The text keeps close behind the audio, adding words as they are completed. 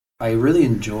I really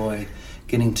enjoy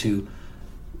getting to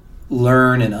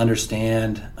learn and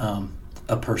understand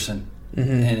a person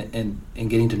and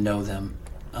getting to know them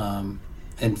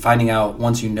and finding out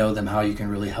once you know them how you can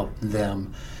really help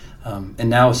them. And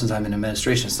now since I'm in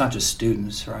administration, it's not just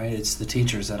students, right? It's the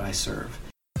teachers that I serve.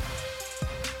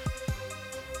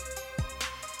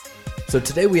 So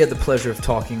today we had the pleasure of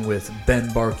talking with Ben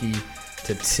Barkey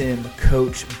to Tim,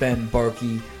 Coach Ben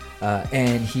Barkey,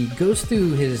 and he goes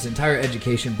through his entire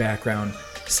education background,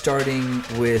 starting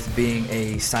with being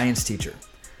a science teacher,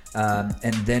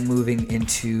 and then moving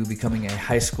into becoming a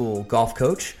high school golf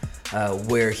coach,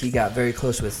 where he got very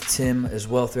close with Tim as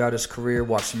well throughout his career,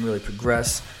 watched him really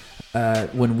progress.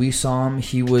 When we saw him,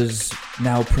 he was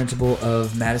now principal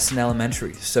of Madison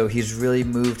Elementary. So he's really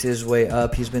moved his way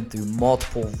up. He's been through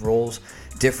multiple roles,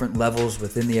 different levels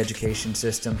within the education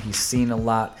system. He's seen a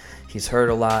lot. He's heard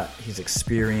a lot. He's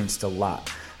experienced a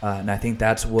lot. And I think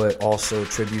that's what also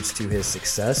attributes to his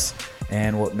success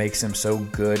and what makes him so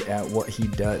good at what he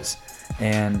does.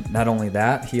 And not only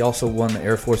that, he also won the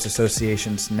Air Force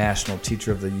Association's National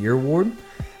Teacher of the Year Award.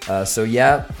 So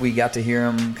yeah, we got to hear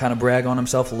him kind of brag on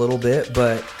himself a little bit,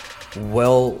 but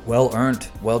well earned,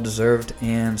 well deserved.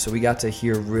 And so we got to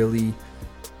hear really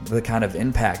the kind of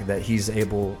impact that he's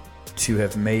able to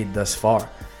have made thus far.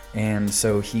 And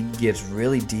so he gets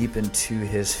really deep into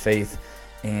his faith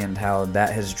and how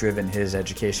that has driven his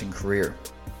education career.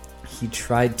 He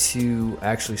tried to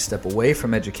actually step away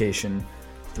from education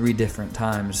 3 different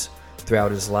times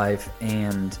throughout his life,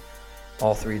 and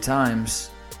all 3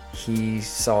 times he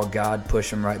saw God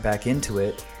push him right back into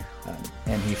it,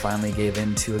 and he finally gave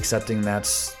in to accepting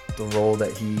that's the role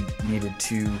that he needed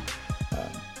to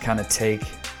kind of take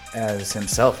as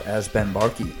himself, as Ben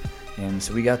Barkey. And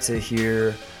so we got to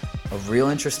hear a real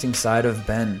interesting side of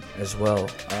Ben as well,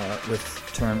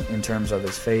 in terms of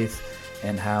his faith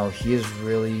and how he is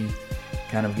really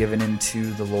kind of given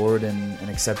into the Lord and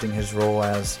accepting his role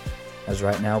as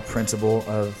right now principal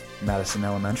of Madison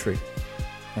Elementary.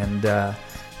 And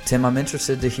Tim, I'm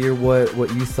interested to hear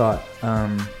what you thought,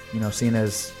 seeing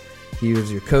as he was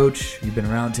your coach, you've been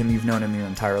around him, you've known him your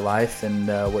entire life, and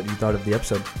what you thought of the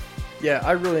episode. Yeah,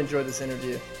 I really enjoyed this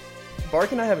interview.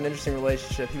 Bark and I have an interesting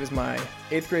relationship. He was my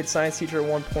 8th grade science teacher at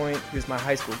one point. He was my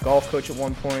high school golf coach at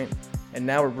one point. And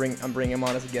now I'm bringing him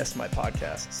on as a guest to my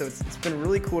podcast. So it's been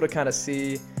really cool to kind of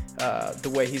see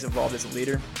the way he's evolved as a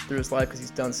leader through his life, because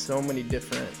he's done so many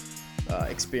different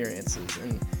experiences.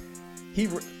 And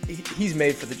he's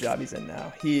made for the job he's in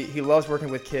now. He loves working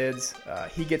with kids.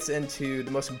 He gets into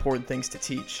the most important things to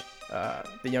teach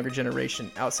the younger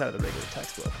generation outside of the regular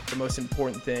textbook. The most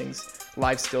important things,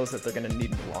 life skills that they're going to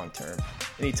need in the long term.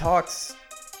 And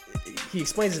he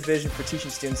explains his vision for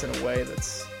teaching students in a way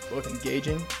that's both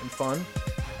engaging and fun.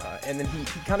 And then he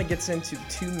kind of gets into the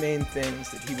 2 main things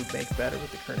that he would make better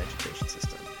with the current education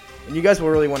system. And you guys will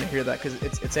really want to hear that, because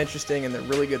it's interesting and they're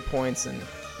really good points, and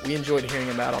we enjoyed hearing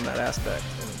him out on that aspect.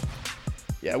 And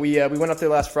yeah, we went up there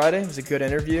last Friday. It was a good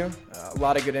interview. A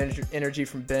lot of good energy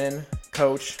from Ben,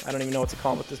 Coach. I don't even know what to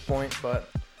call him at this point, but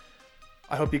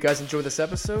I hope you guys enjoy this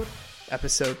episode.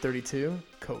 Episode 32,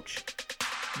 Coach,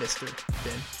 Mr.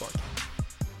 Ben Barkey.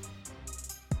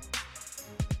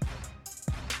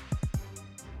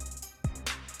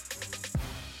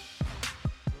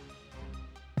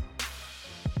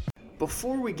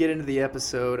 Before we get into the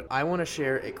episode, I want to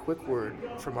share a quick word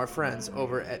from our friends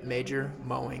over at Major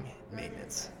Mowing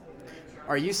Maintenance.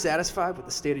 Are you satisfied with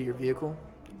the state of your vehicle?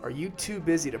 Are you too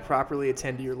busy to properly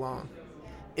attend to your lawn?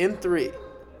 M3,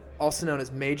 also known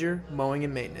as Major Mowing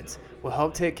and Maintenance, will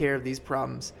help take care of these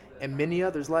problems and many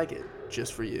others like it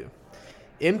just for you.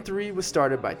 M3 was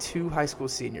started by 2 high school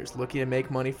seniors looking to make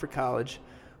money for college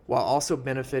while also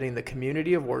benefiting the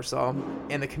community of Warsaw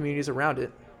and the communities around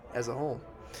it as a whole.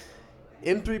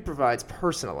 M3 provides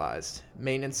personalized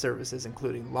maintenance services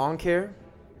including lawn care,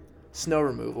 snow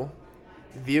removal,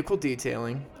 vehicle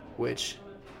detailing, which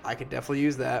I could definitely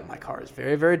use that. My car is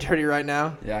very, very dirty right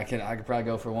now. Yeah, I could probably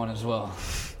go for one as well.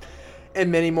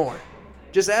 And many more.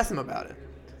 Just ask them about it.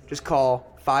 Just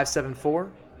call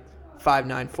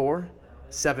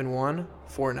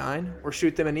 574-594-7149 or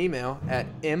shoot them an email at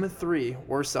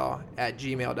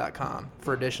m3warsaw@gmail.com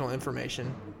for additional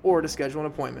information or to schedule an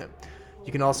appointment.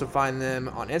 You can also find them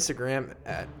on Instagram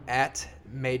at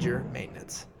Major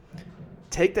Maintenance.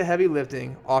 Take the heavy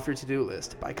lifting off your to-do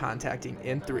list by contacting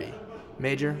M3,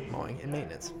 Major Mowing and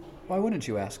Maintenance. Why wouldn't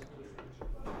you ask?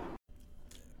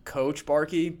 Coach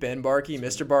Barkey, Ben Barkey,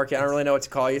 Mr. Barkey. I don't really know what to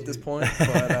call you at this point,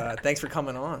 but thanks for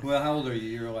coming on. Well, how old are you?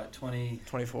 You're what, 20?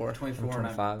 24. 24, I'm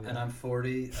 25, and I'm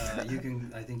 40.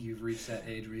 I think you've reached that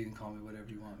age where you can call me whatever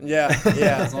you want. Yeah.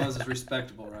 As long as it's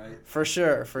respectable, right? For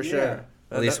sure.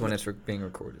 At least when it's being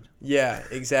recorded. Yeah,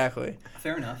 exactly.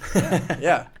 Fair enough.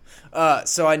 Yeah.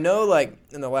 So I know, like,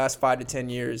 in the last 5 to 10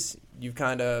 years, you've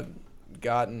kind of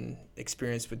gotten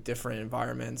experience with different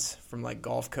environments, from like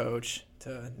golf coach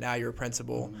to now you're a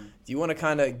principal. Mm-hmm. Do you want to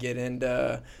kind of get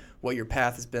into what your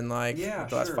path has been like the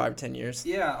last 5 or 10 years?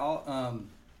 Yeah.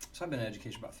 So I've been in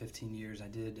education about 15 years.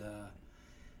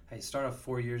 I started off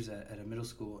 4 years at a middle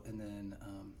school, and then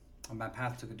my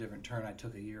path took a different turn. I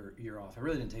took a year off. I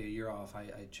really didn't take a year off.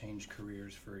 I changed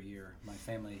careers for a year. My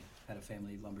family had a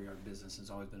family lumberyard business.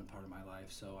 It's always been a part of my life,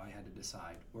 so I had to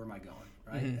decide, where am I going,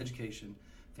 right? Mm-hmm. Education,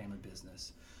 family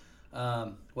business.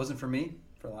 Wasn't for me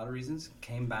for a lot of reasons.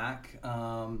 Came back,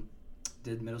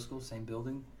 did middle school, same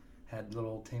building. Had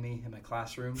little Timmy in my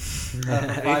classroom for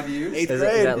 5 years. 8th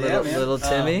grade. That little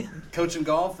Timmy. Coaching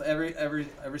golf every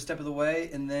step of the way.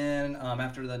 And then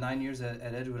after the 9 years at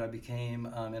Edgewood, I became,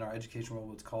 in our education role,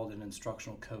 what's called an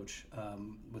instructional coach.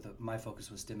 My focus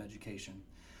was STEM education.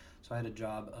 So I had a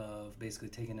job of basically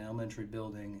taking an elementary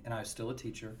building, and I was still a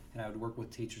teacher, and I would work with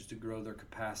teachers to grow their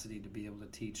capacity to be able to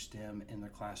teach STEM in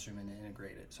their classroom and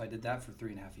integrate it. So I did that for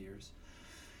 3.5 years.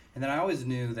 And then I always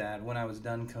knew that when I was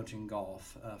done coaching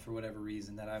golf, for whatever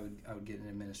reason, that I would get an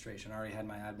administration. I already had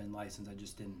my admin license, I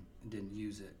just didn't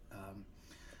use it.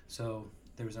 So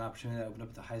there was an opportunity that opened up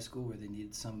at the high school where they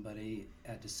needed somebody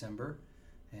at December,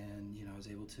 and I was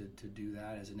able to do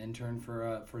that as an intern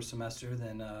for a semester.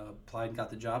 Then applied and got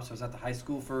the job. So I was at the high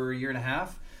school for a year and a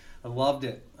half. I loved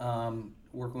it.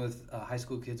 Working with high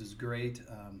school kids was great.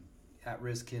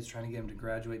 At-risk kids, trying to get them to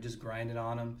graduate, just grinding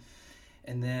on them.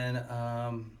 And then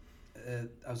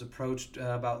I was approached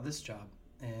about this job,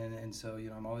 and so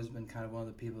I've always been kind of one of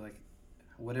the people, like,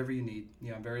 whatever you need.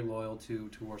 I'm very loyal to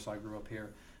Warsaw. I grew up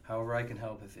here. However I can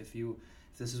help. If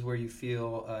this is where you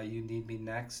feel you need me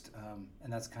next,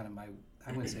 and that's kind of I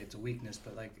wouldn't say it's a weakness,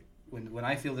 but like when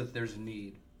I feel that there's a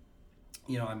need,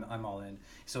 I'm all in.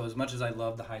 So as much as I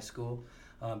love the high school,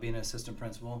 being an assistant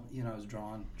principal, I was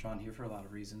drawn here for a lot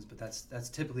of reasons, but that's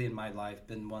typically in my life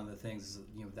been one of the things,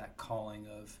 that calling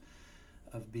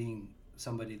of being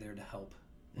somebody there to help,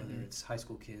 whether it's high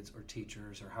school kids or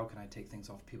teachers, or how can I take things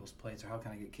off people's plates, or how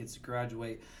can I get kids to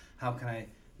graduate, how can I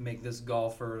make this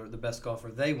golfer the best golfer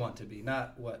they want to be,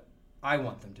 not what I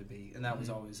want them to be. And that was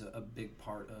always a big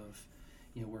part of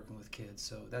working with kids.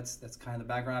 So that's kind of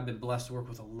the background. I've been blessed to work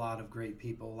with a lot of great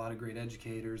people, a lot of great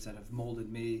educators that have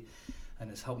molded me and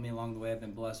has helped me along the way. I've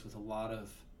been blessed with a lot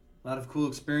of cool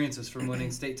experiences, from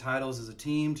winning state titles as a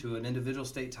team to an individual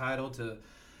state title to,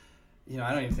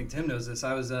 I don't even think Tim knows this.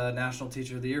 I was a National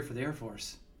Teacher of the Year for the Air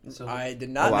Force. So I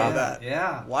did not know that.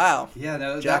 Yeah. Wow. Yeah.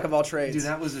 No, Jack of all trades. Dude,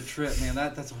 that was a trip, man.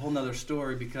 That's a whole nother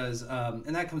story, because,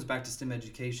 and that comes back to STEM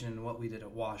education and what we did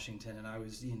at Washington. And I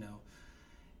was,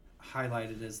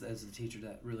 highlighted as the teacher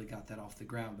that really got that off the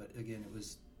ground. But again, it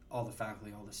was all the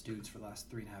faculty, all the students for the last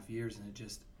 3.5 years. And it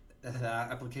just,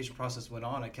 that application process went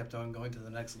on. I kept on going to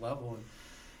the next level. And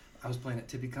I was playing at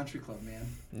Tippy Country Club, man.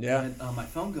 Yeah. And my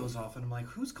phone goes off, and I'm like,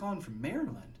 who's calling from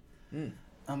Maryland?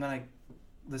 And I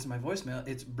listen to my voicemail.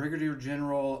 It's Brigadier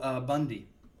General Bundy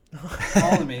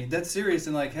calling me. That's serious.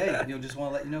 And like, hey, just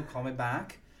want to let you know, call me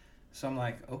back. So I'm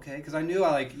like, okay, because I knew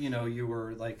you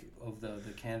were like of the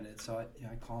candidates. So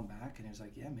I call him back, and he was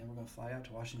like, yeah, man, we're going to fly out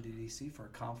to Washington, D.C. for a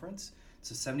conference. It's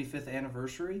the 75th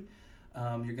anniversary.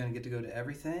 You're going to get to go to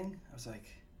everything. I was like,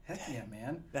 heck yeah,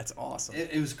 man. That's awesome.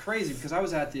 It was crazy, because I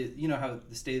was at how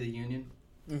the State of the Union.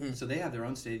 Mm-hmm. So they have their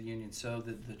own State of the Union. So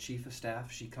the chief of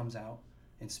staff, she comes out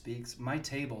and speaks. My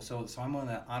table, so I'm one of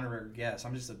the honorary guests.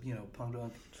 I'm just a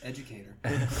podunk educator.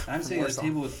 I'm sitting at a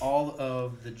table with all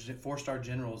of the 4-star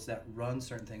generals that run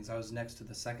certain things. I was next to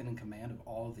the second in command of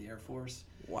all of the Air Force.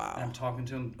 Wow. And I'm talking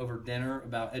to them over dinner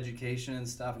about education and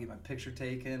stuff. I get my picture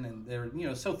taken, and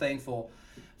they're so thankful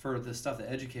for the stuff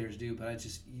that educators do. But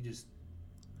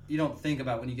you don't think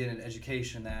about when you get into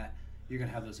education that you're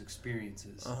gonna have those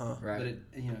experiences. Right. But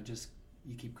it just,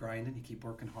 you keep grinding, you keep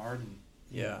working hard, and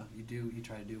you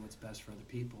try to do what's best for other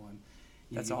people, and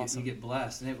that's awesome. You get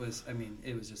blessed. And it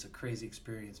was just a crazy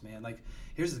experience, man. Like,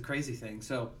 here's the crazy thing.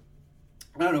 So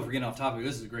I don't know if we're getting off topic.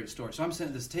 This is a great story. So I'm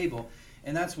sitting at this table,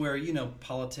 and that's where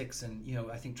politics, and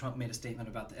I think Trump made a statement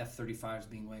about the F-35s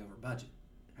being way over budget,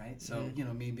 right? So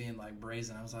me being like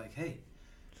brazen, I was like, hey,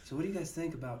 so what do you guys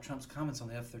think about Trump's comments on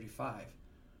the F-35?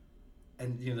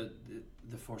 And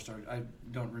the 4-star, I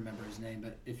don't remember his name,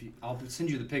 but I'll send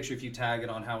you the picture if you tag it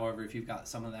on. However, if you've got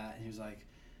some of that, and he was like,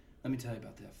 let me tell you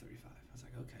about the F-35. I was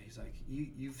like, okay. He's like,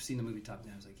 you've seen the movie Top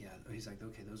Gun? I was like, yeah. He's like,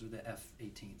 okay, those are the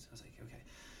F-18s. I was like, okay.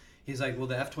 He's like, well,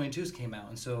 the F-22s came out,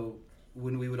 and so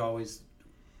when we would always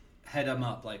head them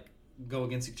up, like go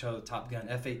against each other, Top Gun,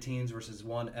 F-18s versus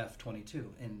one F-22,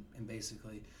 and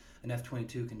basically an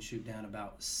F-22 can shoot down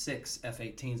about 6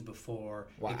 F-18s before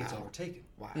it gets overtaken.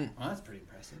 Wow. Well, that's pretty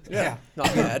impressive. Yeah. Not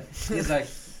bad. He's like,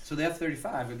 so the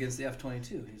F-35 against the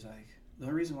F-22, he's like, the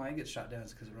only reason why it gets shot down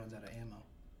is because it runs out of ammo.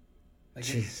 Like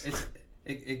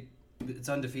it's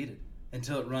undefeated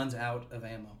until it runs out of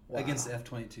ammo against the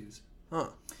F-22s. Huh.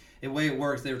 The way it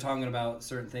works, they were talking about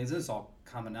certain things. It's all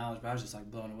common knowledge, but I was just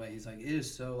like blown away. He's like, it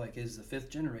is so like it is the 5th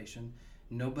generation.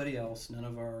 Nobody else, none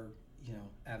of our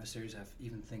adversaries have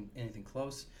even anything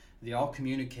close. They all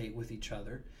communicate with each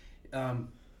other.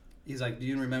 He's like, do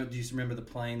you remember the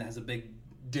plane that has a big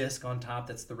disc on top?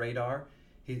 That's the radar.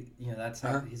 That's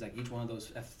how he's like, each one of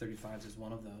those F-35s is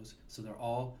one of those. So they're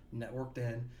all networked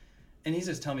in. And he's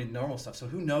just telling me normal stuff. So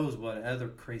who knows what other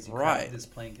crazy crap this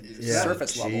plane can do. Yeah.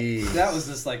 Surface level. That was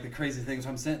just like the crazy thing. So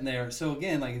I'm sitting there. So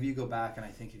again, like if you go back and I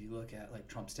think if you look at like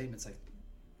Trump's statements, like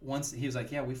once he was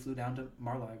like, yeah, we flew down to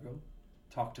Mar-a-Lago,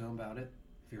 talked to him about it.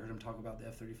 Have you heard him talk about the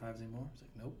F-35s anymore? I was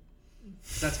like, nope.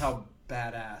 That's how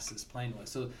badass this plane was.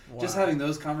 So just having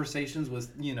those conversations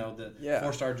with, the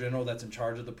 4-star general that's in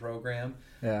charge of the program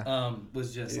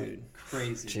was just like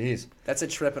crazy. Jeez. That's a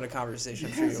trip and a conversation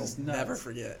for you'll never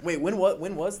forget. Wait, when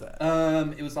was that?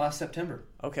 It was last September.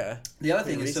 Okay. The other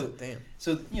thing is,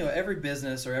 so every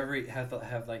business or every have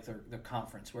like their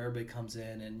conference where everybody comes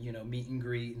in and, meet and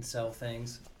greet and sell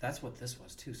things. That's what this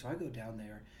was too. So I go down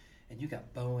there and you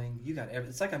got Boeing, you got everything.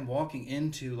 It's like I'm walking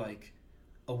into like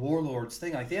a warlord's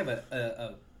thing. Like they have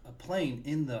a plane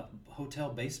in the hotel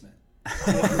basement.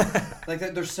 Like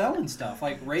they're selling stuff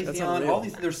like Raytheon, all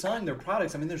these. They're selling their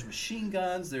products. I mean, there's machine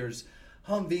guns, there's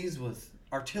Humvees with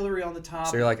artillery on the top.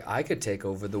 So you're like, I could take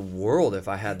over the world if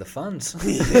I had the funds.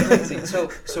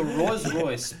 So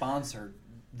Rolls-Royce sponsored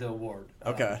the award.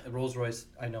 Okay. Rolls-Royce,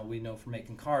 we know for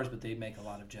making cars, but they make a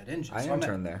lot of jet engines. I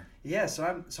interned there. Yeah,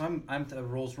 so I'm at the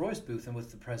Rolls-Royce booth and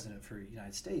with the president for the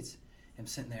United States. I'm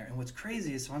sitting there, and what's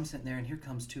crazy is, so I'm sitting there, and here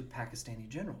comes 2 Pakistani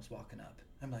generals walking up.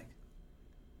 I'm like,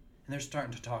 and they're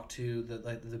starting to talk to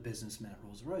the businessmen at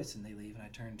Rolls-Royce, and they leave, and I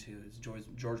turn to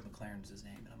George McLaren's his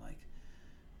name, and I'm like,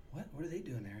 what are they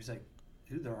doing there? He's like,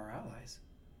 dude, they're our allies.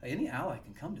 Like, any ally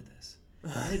can come to this.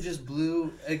 And it just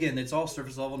blew. Again, it's all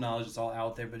surface level knowledge, it's all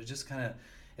out there, but it just kind of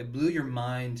it blew your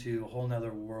mind to a whole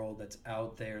nother world that's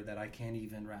out there that I can't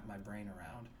even wrap my brain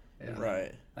around. Yeah.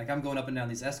 Right. Like I'm going up and down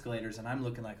these escalators and I'm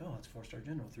looking like, oh, it's 4-star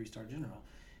general, 3-star general.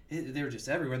 They were just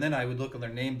everywhere. And then I would look on their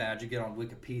name badge, you get on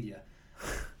Wikipedia,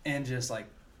 and just like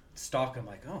stalk them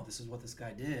like, oh, this is what this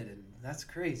guy did, and that's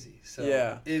crazy. So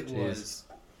it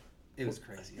was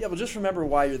crazy. Yeah, but just remember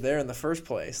why you're there in the first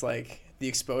place. Like the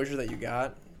exposure that you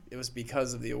got, it was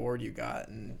because of the award you got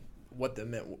and what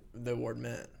the award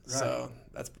meant. Right. So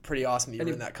that's pretty awesome you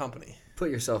were in that company. Put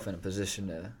yourself in a position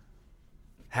to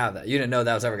have that. You didn't know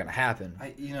that was ever going to happen.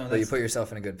 But you put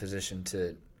yourself in a good position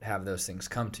to have those things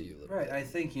come to you a little bit. I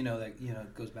think that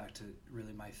it goes back to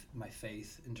really my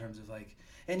faith in terms of like,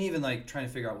 and even like trying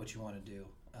to figure out what you want to do.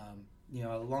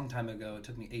 A long time ago, it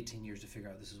took me 18 years to figure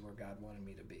out this is where God wanted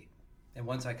me to be. And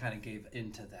once I kind of gave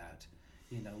into that,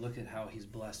 look at how He's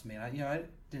blessed me. And I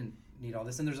didn't need all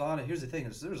this. And here's the thing: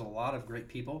 there's a lot of great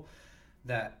people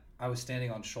that I was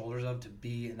standing on shoulders of to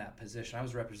be in that position. I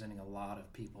was representing a lot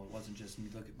of people. It wasn't just me.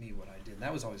 Look at me, what I did. And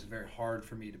that was always very hard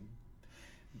for me to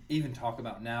even talk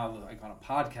about now, like on a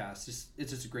podcast.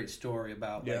 It's just a great story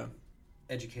about like,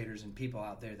 educators and people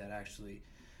out there that actually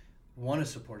want to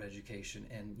support education,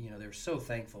 and they're so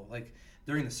thankful. Like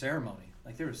during the ceremony,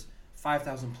 like there was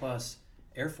 5,000 plus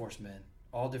Air Force men,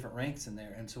 all different ranks in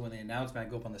there, and so when they announced me, I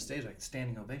go up on the stage like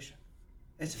standing ovation.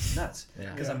 It's just nuts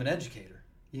because I'm an educator,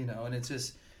 and it's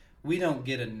just. We don't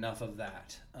get enough of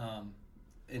that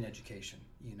in education,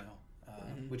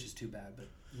 which is too bad. But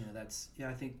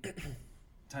I think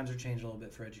times are changing a little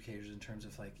bit for educators in terms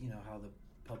of like how the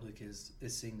public is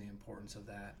seeing the importance of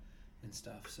that and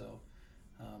stuff. So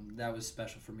that was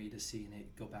special for me to see and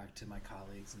go back to my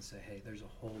colleagues and say, hey, there's a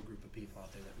whole group of people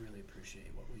out there that really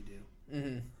appreciate what we do.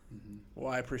 Mm-hmm. Mm-hmm.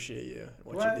 Well, I appreciate you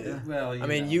and what you did. Well,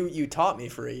 you taught me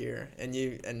for a year, and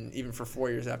even for 4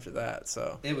 years after that.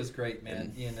 So it was great,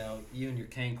 man. You and your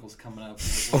cankles coming up.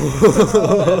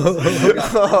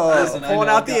 Pulling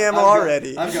out the ammo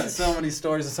already. I've got so many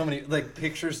stories and so many like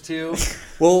pictures too.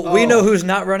 Well, we know who's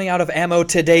not running out of ammo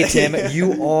today, Tim.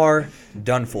 You are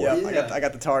done for. Yeah, I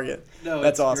got the target. No,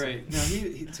 that's awesome. Great. No,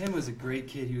 Tim was a great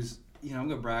kid. He was, I'm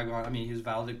gonna brag on. I mean, he was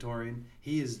valedictorian.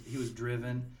 He was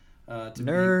driven. to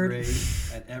Nerd. be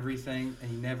great at everything. And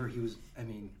he was,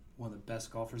 one of the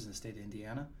best golfers in the state of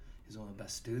Indiana. He's one of the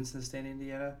best students in the state of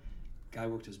Indiana. Guy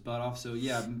worked his butt off. So,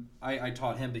 yeah, I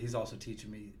taught him, but he's also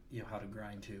teaching me, how to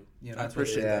grind, too. I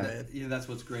appreciate that, man. That's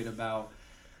what's great about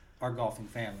our golfing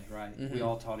family, right? Mm-hmm. We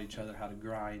all taught each other how to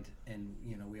grind, and,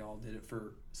 we all did it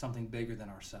for something bigger than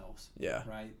ourselves. Yeah.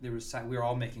 Right? We were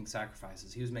all making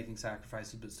sacrifices. He was making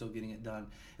sacrifices, but still getting it done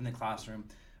in the classroom.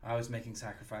 I was making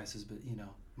sacrifices, but,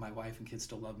 my wife and kids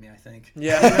still love me, I think.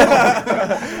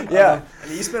 Yeah. Yeah.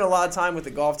 You spend a lot of time with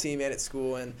the golf team and at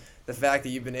school, and the fact that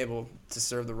you've been able to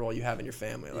serve the role you have in your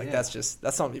family, that's something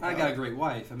to be proud of. I got a great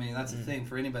wife. That's the thing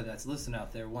for anybody that's listening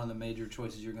out there. One of the major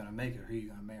choices you're going to make are who you're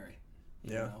going to marry.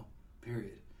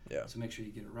 Period. Yeah. So make sure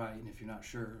you get it right, and if you're not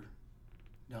sure,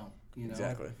 don't.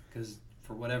 Exactly. Because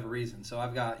for whatever reason. So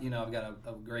I've got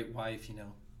a great wife.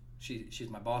 She's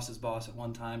my boss's boss at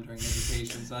one time during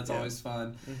education, so that's always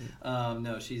fun. Mm-hmm.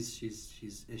 No, she's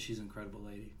an incredible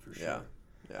lady for sure.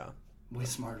 Yeah. Way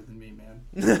smarter than me,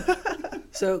 man.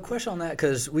 So, question on that,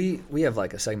 because we have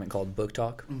like a segment called Book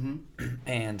Talk, mm-hmm.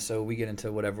 and so we get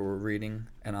into whatever we're reading,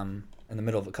 and I'm in the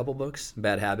middle of a couple books,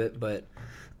 bad habit, but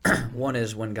one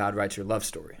is When God Writes Your Love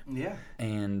Story. Yeah.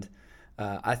 And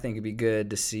I think it'd be good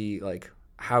to see like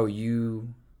how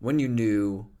when you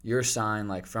knew your sign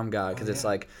like from God, because it's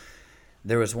like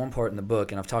there was one part in the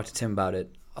book, and I've talked to Tim about it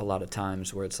a lot of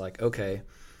times, where it's like, okay,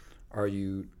 are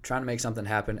you trying to make something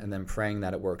happen and then praying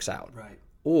that it works out? Right.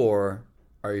 Or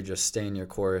are you just staying your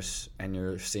course and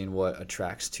you're seeing what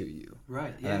attracts to you?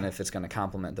 Right, yeah. And if it's going to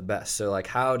complement the best. So, like,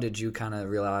 how did you kind of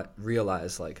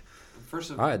realize, like, first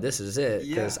of all right, this is it?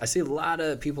 Because I see a lot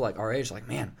of people like our age, like,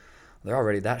 man, they're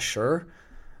already that sure.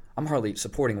 I'm hardly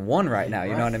supporting one right now.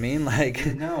 You know what I mean? Like,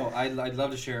 no, I'd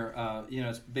love to share.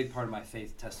 It's a big part of my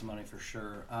faith testimony for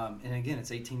sure. And again,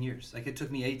 it's 18 years. Like, it took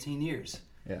me 18 years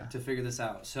to figure this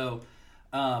out. So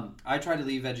I tried to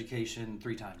leave education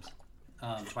 3 times,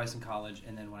 twice in college,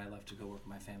 and then when I left to go work with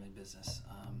my family business.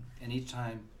 And each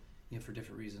time, for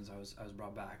different reasons, I was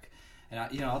brought back. And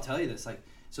I'll tell you this. Like,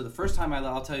 so the first time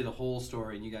I'll tell you the whole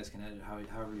story, and you guys can edit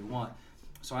however you want.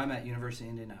 So I'm at University of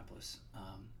Indianapolis.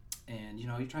 And,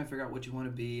 you're trying to figure out what you want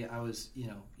to be. I was,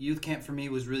 youth camp for me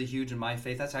was really huge in my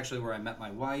faith. That's actually where I met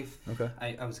my wife. Okay.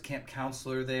 I was a camp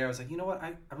counselor there. I was like, you know what?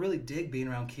 I really dig being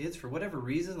around kids for whatever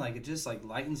reason. Like, it just, like,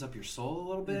 lightens up your soul a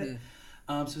little bit.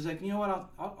 Mm-hmm. So it's like, you know what?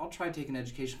 I'll try taking an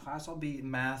education class. I'll be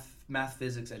math,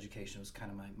 physics education was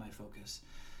kind of my focus.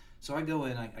 So I go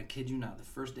in, I kid you not, the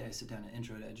first day I sit down at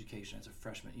Intro to Education as a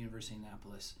freshman at University of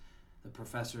Indianapolis, the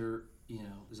professor,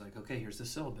 is like, okay, here's the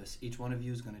syllabus. Each one of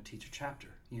you is going to teach a chapter.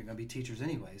 You're going to be teachers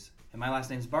anyways. And my last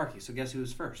name's Barkey, so guess who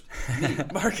was first? Me.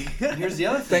 Barkey. And here's the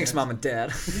other thing. Thanks, Mom and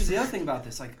Dad. Here's the other thing about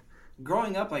this. Like,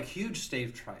 growing up, like, huge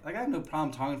stage fright. Like, I have no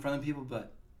problem talking in front of people,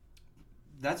 but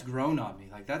that's grown on me.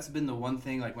 Like, that's been the one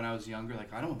thing, like, when I was younger,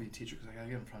 like, I don't want to be a teacher because I got to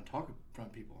get in front and talk in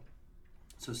front of people.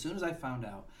 So as soon as I found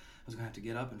out I was going to have to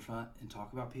get up in front and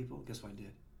talk about people, guess what I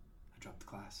did? I dropped the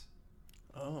class.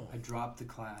 Oh. I dropped the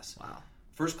class. Wow.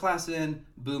 First class in,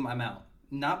 boom, I'm out.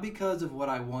 Not because of what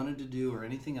I wanted to do or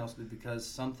anything else, but because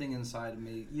something inside of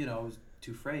me, was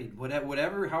too afraid.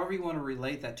 Whatever, however you want to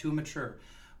relate that, too mature,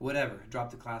 whatever. I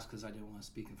dropped the class because I didn't want to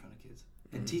speak in front of kids.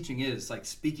 Mm-hmm. And teaching is like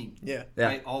speaking,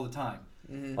 right, all the time.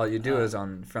 Mm-hmm. All you do is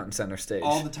on front and center stage.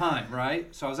 All the time, right?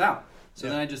 So I was out. So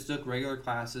then I just took regular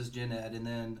classes, gen ed, and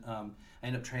then I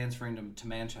ended up transferring to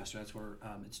Manchester. That's where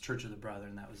it's Church of the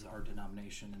Brethren. That was our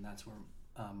denomination, and that's where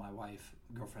my wife,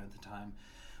 girlfriend at the time,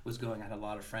 was going. I had a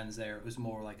lot of friends there. It was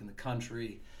more like in the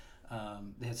country.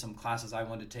 They had some classes I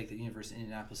wanted to take that University of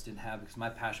Indianapolis didn't have because my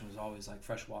passion was always like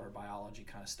freshwater biology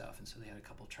kind of stuff, and so they had a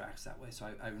couple tracks that way. So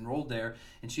I enrolled there,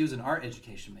 and she was an art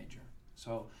education major.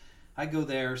 So I go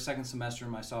there second semester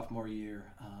in my sophomore year,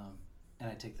 and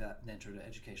I take the intro to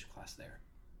education class there.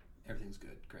 Everything's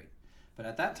good, great. But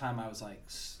at that time, I was like,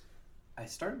 I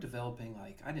started developing,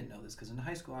 like, I didn't know this because in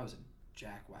high school I was a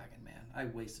jackwagon, man. I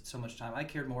wasted so much time. I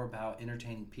cared more about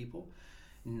entertaining people,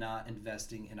 not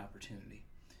investing in opportunity.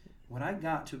 When I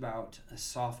got to about a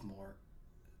sophomore,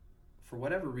 for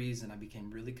whatever reason, I became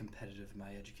really competitive in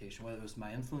my education, whether it was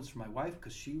my influence from my wife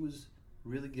because she was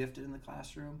really gifted in the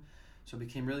classroom. So I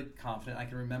became really confident. I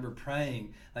can remember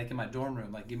praying, like in my dorm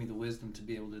room, like, give me the wisdom to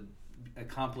be able to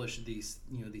accomplish these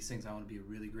things. I want to be a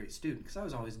really great student because I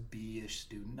was always B-ish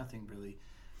student. Nothing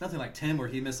like Tim where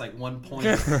he missed like 1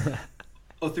 point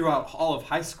throughout all of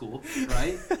high school,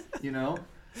 right?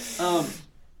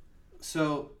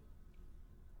 So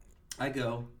I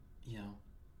go,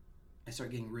 I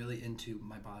start getting really into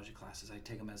my biology classes. I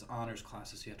take them as honors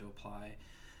classes, so you have to apply.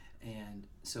 And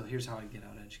so here's how I get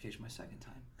out of education my second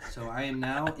time. So I am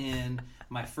now in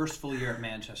my first full year at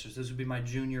Manchester. So this would be my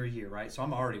junior year, right? So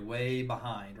I'm already way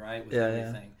behind, right, with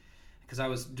everything. Because I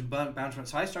was bouncing.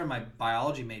 So I started my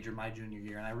biology major my junior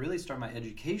year, and I really started my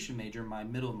education major in my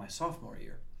middle of my sophomore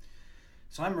year.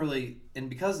 So I'm really, and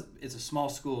because it's a small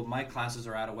school, my classes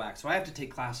are out of whack. So I have to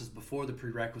take classes before the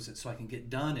prerequisites so I can get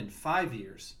done in 5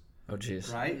 years. Oh,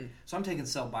 geez. Right? Mm-hmm. So I'm taking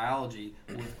cell biology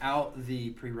without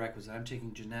the prerequisite. I'm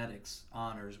taking genetics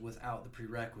honors without the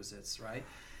prerequisites, right?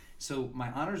 So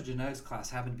my honors genetics class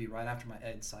happened to be right after my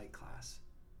ed psych class.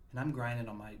 And I'm grinding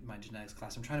on my genetics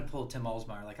class. I'm trying to pull Tim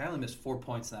Alsmeyer. Like, I only missed 4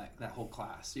 points in that whole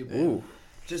class. Ooh.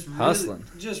 Just really, hustling.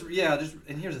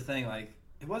 And here's the thing, like,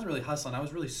 it wasn't really hustling. I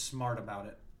was really smart about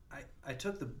it. I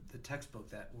took the textbook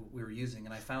that we were using,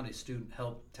 and I found a student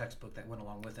help textbook that went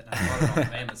along with it, and I bought it off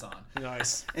of Amazon.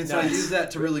 Nice. And so I used that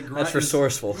to really grind. That's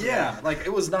resourceful. Yeah, like,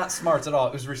 it was not smarts at all.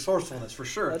 It was resourcefulness for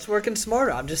sure. That's working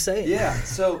smarter, I'm just saying. Yeah,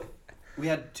 so we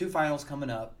had 2 finals coming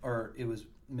up, or it was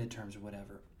midterms or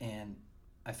whatever, and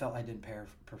I felt I didn't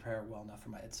prepare well enough for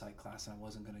my ed psych class, and I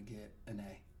wasn't going to get an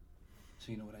A.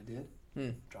 So you know what I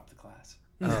did? Dropped the class.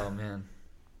 Oh, man.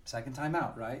 Second time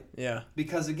out, right? Yeah.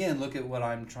 Because, again, look at what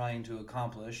I'm trying to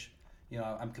accomplish. You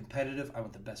know, I'm competitive. I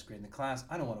want the best grade in the class.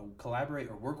 I don't want to collaborate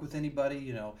or work with anybody,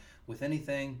 you know, with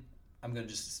anything. I'm going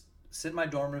to just sit in my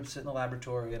dorm room, sit in the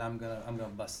laboratory, and I'm gonna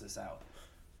bust this out.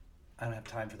 I don't have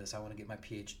time for this. I want to get my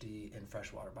PhD in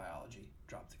freshwater biology.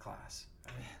 Drop the class.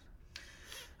 Right?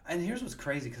 And here's what's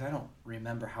crazy, because I don't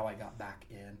remember how I got back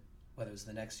in, whether it was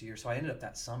the next year. So I ended up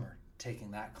that summer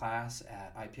taking that class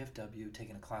at IPFW,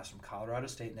 taking a class from Colorado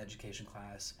State, an education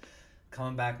class,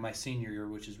 coming back my senior year,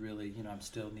 which is really, you know, I'm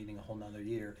still needing a whole nother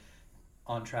year,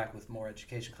 on track with more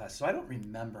education classes. So I don't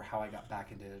remember how I got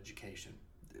back into education.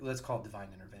 Let's call it divine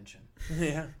intervention.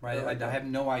 Yeah. Right? I have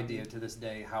no idea to this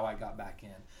day how I got back in.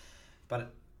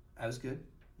 But I was good.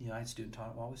 You know, I had student taught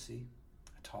at Wawasee.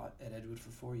 I taught at Edgewood for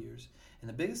 4 years. And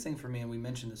the biggest thing for me, and we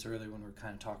mentioned this earlier when we were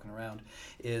kind of talking around,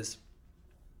 is,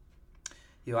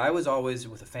 you know, I was always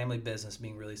with a family business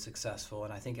being really successful,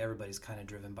 and I think everybody's kind of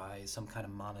driven by some kind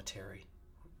of monetary.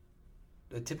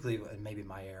 Typically, maybe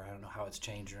my era, I don't know how it's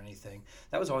changed or anything.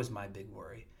 That was always my big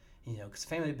worry, you know, because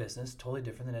family business, totally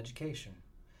different than education.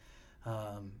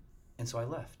 And so I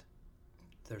left.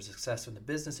 There was success in the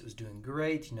business. It was doing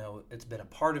great. You know, it's been a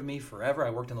part of me forever.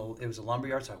 It was a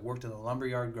lumberyard, so I worked in the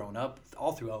lumberyard growing up,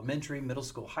 all through elementary, middle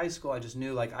school, high school. I just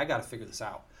knew, like, I got to figure this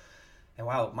out. And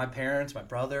wow, my parents, my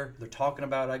brother, they're talking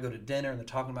about it. I go to dinner and they're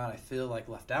talking about it. I feel like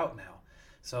left out now.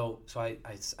 So I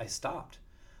stopped.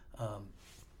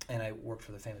 And I worked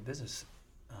for the family business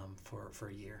for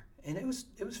a year. And it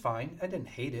was fine. I didn't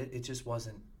hate it. It just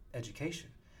wasn't education.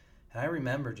 And I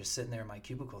remember just sitting there in my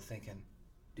cubicle thinking,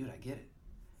 dude, I get it,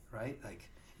 right? Like,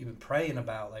 you've been praying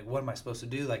about, like, what am I supposed to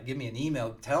do? Like, give me an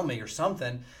email, tell me or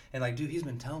something. And, like, dude, he's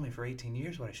been telling me for 18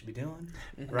 years what I should be doing,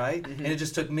 right? And it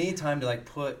just took me time to, like,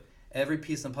 put every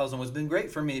piece in the puzzle. And what's been great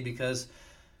for me because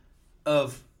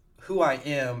of who I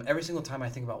am, every single time I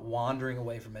think about wandering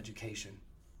away from education,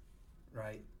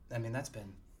 right? I mean, that's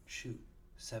been,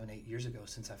 7-8 years ago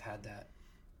since I've had that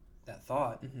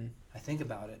thought. I think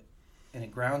about it, and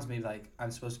it grounds me, like,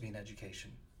 I'm supposed to be in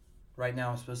education. Right now,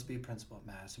 I'm supposed to be a principal at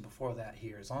Madison. Before that,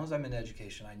 here. As long as I'm in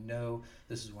education, I know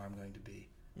this is where I'm going to be.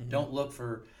 Don't look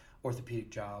for orthopedic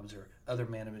jobs or other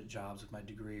management jobs with my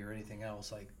degree or anything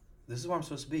else. Like, this is where I'm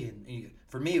supposed to be. And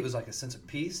for me, it was like a sense of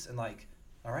peace and, like,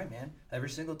 all right, man, every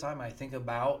single time I think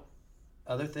about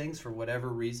other things for whatever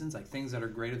reasons, like things that are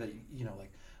greater that, you know,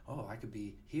 like, oh, I could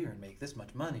be here and make this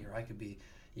much money, or I could be,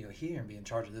 you know, here and be in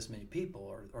charge of this many people,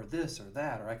 or this or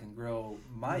that, or I can grow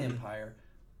my empire.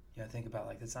 You know, think about,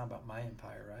 like, it's not about my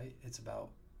empire, right? It's about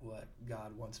what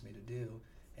God wants me to do.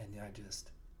 And, you know, I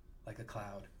just, like a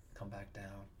cloud, come back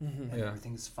down, and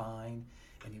everything's fine,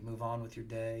 and you move on with your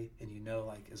day, and you know,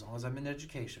 like, as long as I'm in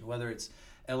education, whether it's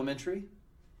elementary,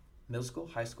 middle school,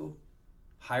 high school,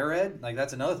 higher ed, like,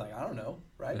 that's another thing. I don't know,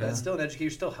 right? That's still an education.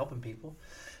 You're still helping people.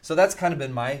 So that's kind of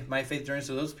been my faith journey.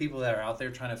 So those people that are out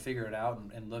there trying to figure it out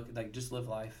and look, like, just live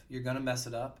life. You're going to mess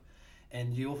it up,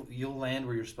 and you'll land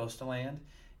where you're supposed to land.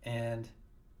 And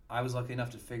I was lucky enough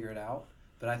to figure it out.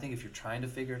 But I think if you're trying to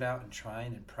figure it out and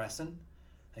trying and pressing,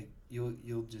 like,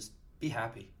 you'll just be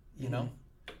happy, you know?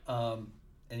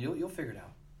 And you'll figure it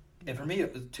out. And for me,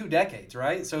 it was 2 decades,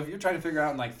 right? So if you're trying to figure it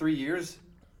out in, like, 3 years,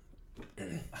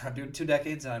 I'm doing 2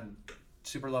 decades, and I'm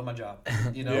super love my job,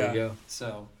 you know? There you go.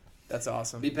 So that's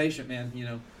awesome. Be patient, man, you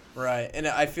know? Right. And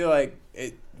I feel like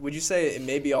would you say it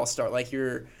maybe all start, like,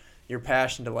 your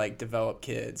passion to, like, develop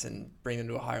kids and bring them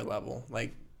to a higher level?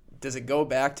 Like, does it go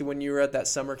back to when you were at that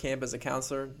summer camp as a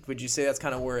counselor? Would you say that's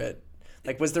kind of where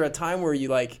Like, was there a time where you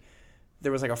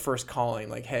there was like a first calling,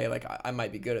 like, hey, like I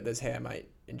might be good at this. Hey, I might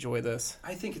enjoy this.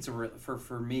 I think it's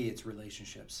for me, it's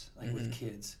relationships, like with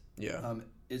kids. Yeah.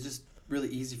 It's just really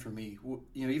easy for me.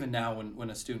 Even now when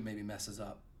a student maybe messes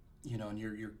up, and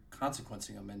you're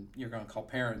consequencing them, and you're going to call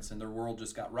parents, and their world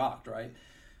just got rocked, right?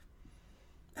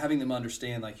 Having them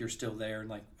understand, like, you're still there, and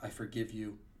like, I forgive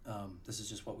you. This is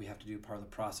just what we have to do, part of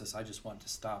the process. I just want to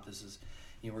stop. This is,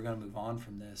 we're going to move on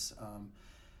from this.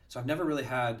 So I've never really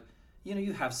had.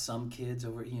 You have some kids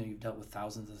you've dealt with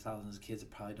thousands and thousands of kids that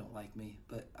probably don't like me.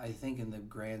 But I think in the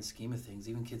grand scheme of things,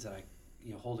 even kids that I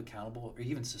hold accountable or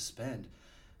even suspend,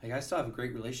 like, I still have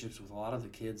great relationships with a lot of the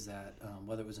kids that,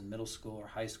 whether it was in middle school or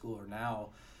high school or now,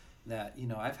 that,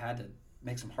 I've had to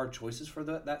make some hard choices for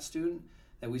that student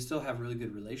that we still have really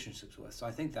good relationships with. So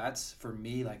I think that's, for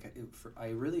me, like, I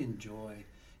really enjoy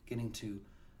getting to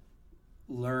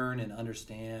learn and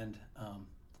understand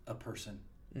a person.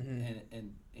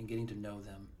 And getting to know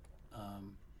them,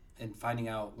 and finding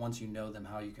out, once you know them,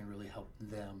 how you can really help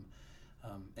them.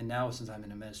 And now, since I'm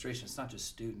in administration, it's not just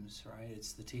students, right?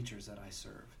 It's the teachers that I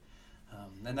serve.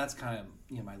 And that's kind of,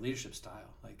 my leadership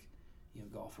style. Like,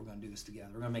 golf, we're going to do this together.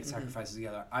 We're going to make sacrifices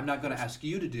together. I'm not going to ask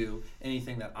you to do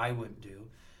anything that I wouldn't do.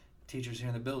 Teachers here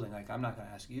in the building, like, I'm not going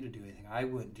to ask you to do anything I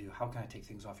wouldn't do. How can I take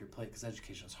things off your plate? Because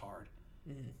education is hard.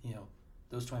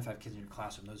 Those 25 kids in your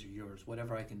classroom, those are yours.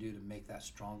 Whatever I can do to make that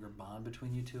stronger bond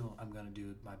between you two, I'm going to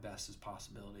do my best as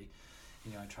possibility.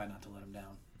 I try not to let them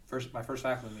down. My first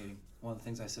faculty meeting, one of the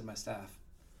things I said to my staff,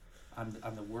 I'm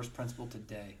the worst principal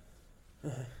today.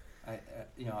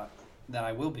 That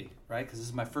I will be, right? Because this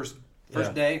is my first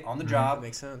day on the job. That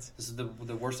makes sense. This is the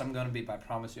worst I'm going to be, but I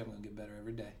promise you I'm going to get better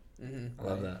every day. I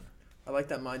love that. I like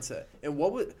that mindset. And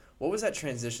what was that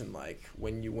transition like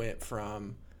when you went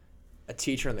from a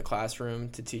teacher in the classroom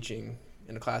to teaching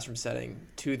in a classroom setting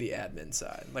to the admin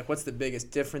side? Like, what's the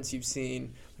biggest difference you've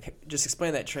seen? Just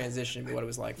explain that transition and what it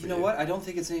was like for you. You know what? I don't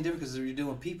think it's any different because you're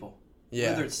dealing with people. Yeah.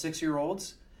 Whether it's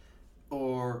 6-year-olds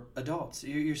or adults,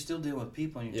 you're still dealing with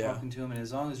people, and you're talking to them. And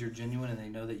as long as you're genuine and they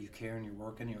know that you care and you're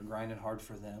working, you're grinding hard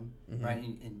for them, right?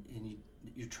 And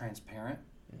you're transparent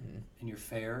and you're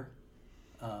fair,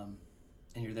 and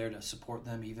you're there to support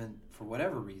them even for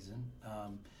whatever reason.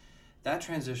 That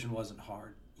transition wasn't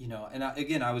hard,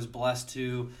 and I was blessed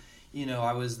to,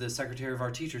 I was the secretary of our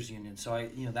teachers union. So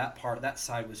that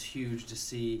side was huge to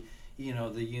see,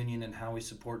 the union and how we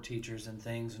support teachers and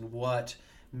things, and what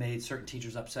made certain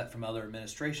teachers upset from other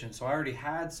administrations. So I already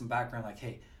had some background, like,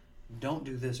 hey, don't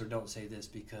do this or don't say this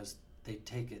because they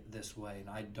take it this way, and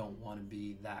I don't want to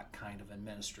be that kind of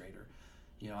administrator.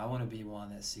 I want to be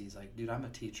one that sees, like, dude, I'm a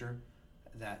teacher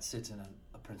that sits in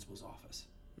a principal's office.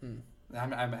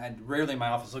 I'm rarely in my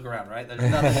office. Look around, right? There's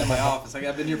nothing in my office. Like,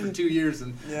 I've been here for 2 years,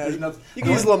 and there's nothing. You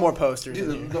can use a little more posters.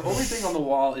 Dude, the only thing on the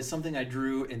wall is something I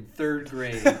drew in 3rd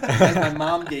grade. And my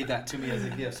mom gave that to me as a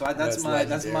gift. So that's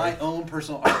my own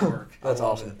personal artwork. That's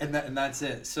awesome. And that's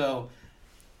it. So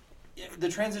the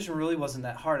transition really wasn't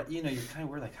that hard. You're kind of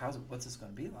worried, like, what's this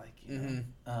going to be like?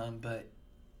 But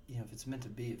if it's meant to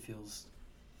be, it feels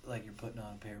like you're putting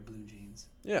on a pair of blue jeans.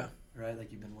 Yeah. Right?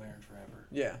 Like you've been wearing forever.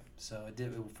 Yeah. So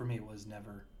for me, it was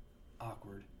never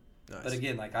awkward. Nice. But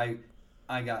again, like, I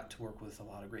got to work with a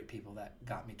lot of great people that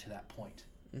got me to that point.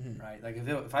 Right? Like,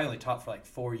 if I only taught for like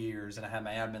 4 years and I had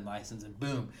my admin license and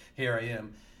boom, here I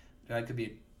am, that could be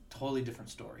a totally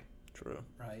different story. True.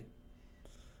 Right?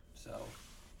 So,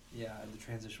 yeah, the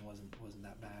transition wasn't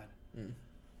that bad.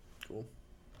 Cool.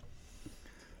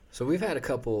 So we've had a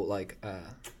couple, like,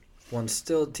 one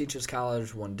still teaches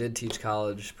college, one did teach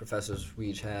college, professors we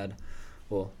each had.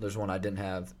 Well, there's one I didn't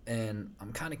have. And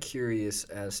I'm kind of curious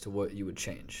as to what you would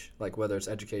change. Like, whether it's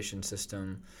education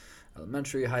system,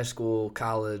 elementary, high school,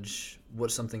 college,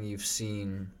 what's something you've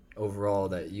seen overall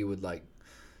that you would like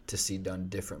to see done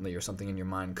differently, or something in your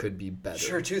mind could be better?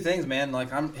 Sure, 2 things, man.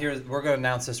 Like, I'm here. We're going to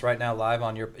announce this right now live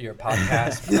on your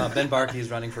podcast. Ben Barkey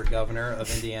is running for governor of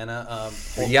Indiana.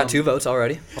 You got 2 votes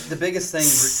already. The biggest thing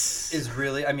is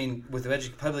really, I mean, with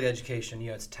public education,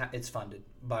 it's funded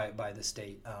by the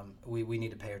state. We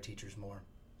need to pay our teachers more.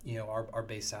 Our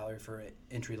base salary for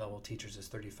entry level teachers is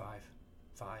 $35,500,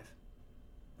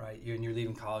 right? You're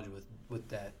leaving college with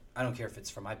debt. I don't care if it's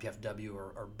from IPFW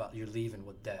or you're leaving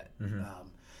with debt.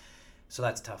 So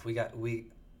that's tough. We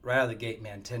right out of the gate,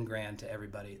 man, $10,000 to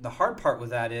everybody. The hard part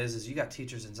with that is you got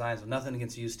teachers in Zionsville. Nothing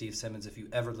against you, Steve Simmons, if you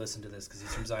ever listen to this, because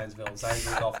he's from Zionsville.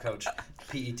 Zionsville golf coach,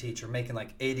 PE teacher, making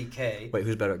like $80K. Wait,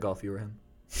 who's better at golf, you or him?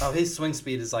 Oh, his swing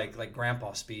speed is like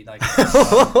grandpa speed. Like,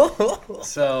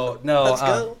 so no, Let's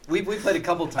go. We played a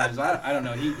couple times. I don't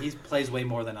know. He plays way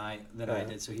more than I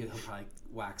did, so he'll probably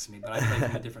wax me. But I play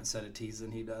him a different set of tees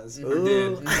than he does. Or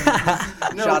did. No,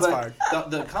 Shots but fired.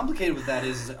 the complicated with that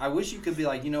is I wish you could be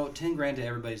like, $10,000 to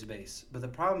everybody's base. But the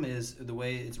problem is the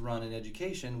way it's run in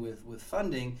education with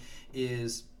funding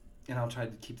is. And I'll try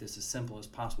to keep this as simple as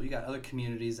possible. You got other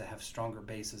communities that have stronger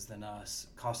bases than us,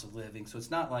 cost of living. So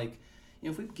it's not like,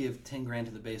 if we give $10,000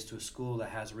 to the base to a school that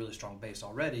has a really strong base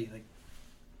already, like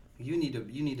you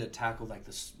need to tackle like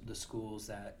the schools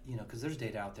that because there's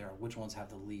data out there which ones have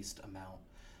the least amount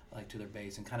like to their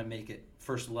base and kind of make it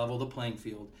first level the playing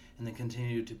field and then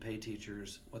continue to pay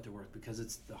teachers what they're worth because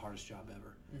it's the hardest job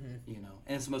ever, and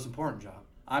it's the most important job.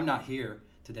 I'm not here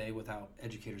today without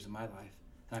educators in my life.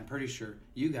 And I'm pretty sure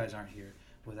you guys aren't here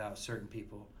without certain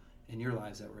people in your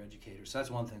lives that were educators. So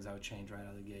that's one of the things I would change right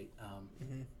out of the gate.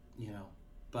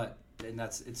 But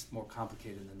it's more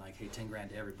complicated than like, hey, $10,000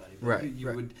 to everybody. But Right.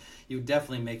 You would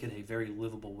definitely make it a very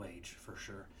livable wage for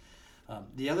sure.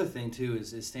 The other thing too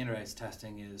is standardized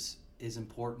testing is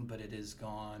important, but it is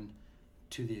gone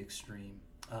to the extreme.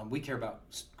 We care about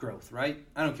growth, right?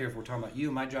 I don't care if we're talking about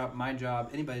you, my job,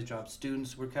 anybody's job,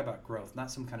 students. We care about growth, not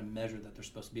some kind of measure that they're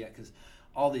supposed to be at, because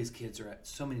all these kids are at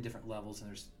so many different levels, and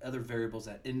there's other variables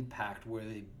that impact where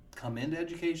they come into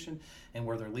education and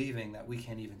where they're leaving that we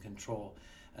can't even control.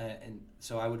 And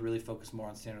so I would really focus more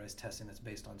on standardized testing that's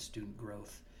based on student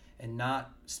growth and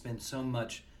not spend so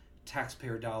much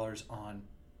taxpayer dollars on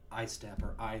iStep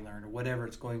or iLearn or whatever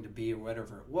it's going to be or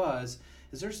whatever it was,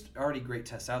 is there's already great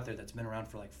tests out there that's been around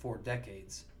for like 4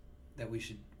 decades that we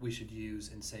should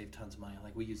use and save tons of money.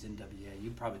 Like we use NWA. You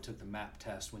probably took the MAP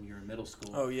test when you were in middle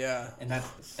school. Oh yeah. And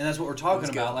that's what we're talking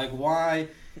about. Like why,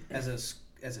 as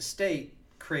a state,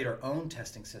 create our own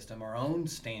testing system, our own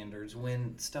standards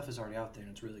when stuff is already out there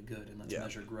and it's really good, and let's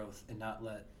measure growth and not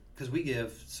let. Because we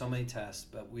give so many tests,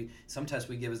 but some tests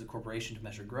we give as a corporation to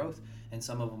measure growth, and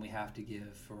some of them we have to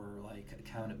give for like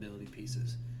accountability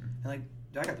pieces. And like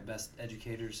I got the best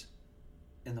educators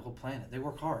in the whole planet. They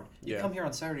work hard. You come here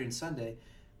on Saturday and Sunday,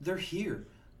 they're here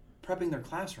prepping their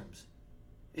classrooms.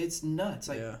 It's nuts.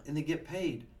 Like and they get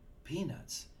paid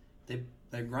peanuts.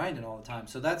 They're grinding all the time.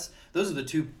 So those are the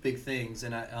two big things,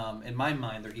 and in my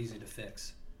mind they're easy to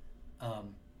fix.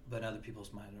 But in other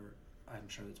people's mind I'm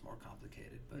sure it's more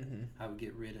complicated, but I would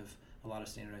get rid of a lot of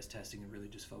standardized testing and really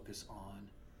just focus on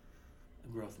a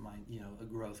growth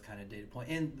kind of data point.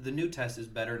 And the new test is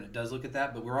better, and it does look at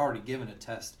that, but we're already given a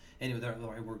test. Anyway,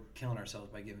 we're killing ourselves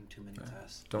by giving too many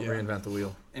tests. Don't reinvent the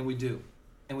wheel. And we do.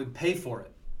 And we pay for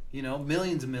it.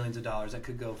 Millions and millions of dollars that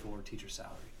could go for a teacher's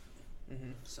salary.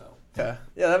 So yeah,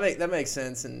 that makes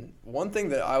sense. And one thing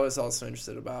that I was also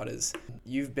interested about is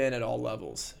you've been at all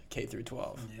levels, K through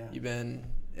 12. Yeah. You've been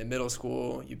in middle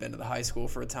school. You've been to the high school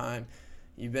for a time.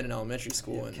 You've been in elementary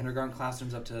school and kindergarten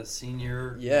classrooms up to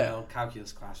senior,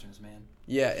 calculus classrooms, man.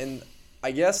 Yeah, and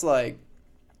I guess like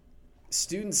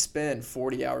students spend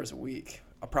 40 hours a week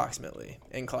approximately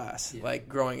in class, like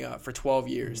growing up for 12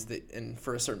 years and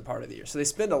for a certain part of the year. So they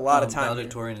spend a lot of time.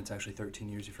 Valedictorian, it's actually 13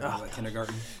 years. You forgot about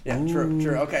kindergarten. Yeah,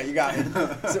 true. Okay, you got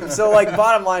me. So like,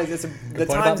 bottom line is the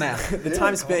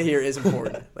time spent here is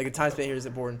important. Like the time spent here is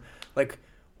important. Like,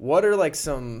 what are like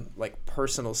some like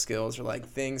personal skills or like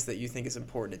things that you think is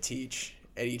important to teach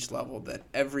at each level that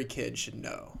every kid should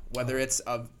know, whether it's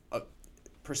a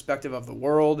perspective of the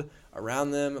world around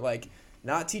them, like.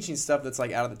 Not teaching stuff that's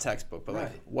like out of the textbook, but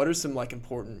like what are some like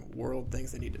important world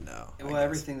things they need to know? Well,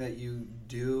 everything that you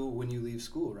do when you leave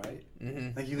school, right?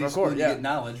 Mm-hmm. Like you leave school, you get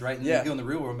knowledge, right? And then you go in the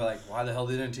real world and be like, why the hell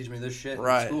they didn't teach me this shit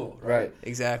in school? Right,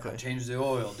 exactly. Change the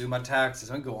oil, do my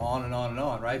taxes, and go on and on and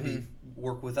on, right?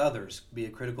 Work with others, be a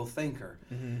critical thinker,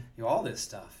 all this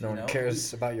stuff. No one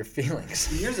cares about your feelings.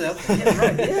 Here's the other thing,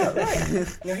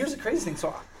 right. Here's the crazy thing.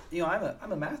 So,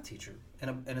 I'm a math teacher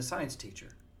and a science teacher.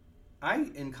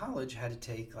 I, in college, had to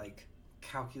take, like,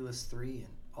 Calculus 3 and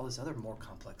all this other more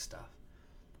complex stuff.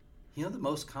 The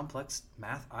most complex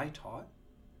math I taught?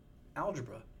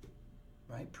 Algebra,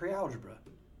 right? Pre-algebra.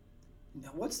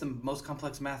 Now, what's the most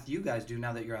complex math you guys do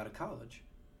now that you're out of college?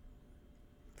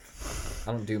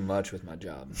 I don't do much with my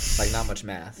job. Like, not much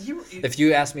math. If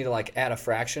you ask me to, like, add a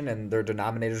fraction and their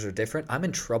denominators are different, I'm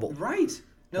in trouble. Right.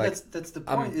 No, like, that's the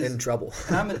point. I'm in trouble.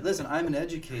 And I'm an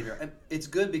educator. It's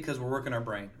good because we're working our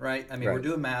brain, right? I mean, we're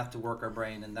doing math to work our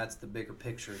brain, and that's the bigger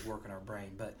picture is working our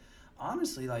brain. But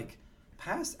honestly, like,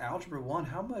 past Algebra 1,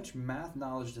 how much math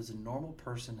knowledge does a normal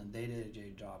person in a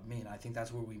day-to-day job mean? I think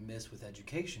that's where we miss with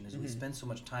education is we spend so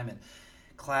much time in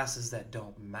classes that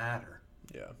don't matter.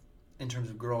 Yeah. In terms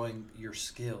of growing your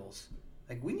skills.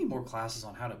 Like, we need more classes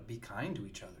on how to be kind to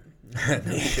each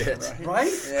other. Shit.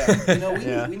 Right? Yeah. You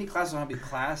know, we need classes on how to be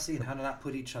classy and how to not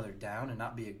put each other down and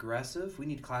not be aggressive. We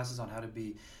need classes on how to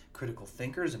be critical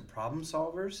thinkers and problem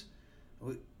solvers.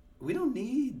 We don't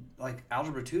need, like,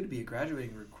 Algebra 2 to be a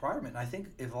graduating requirement. And I think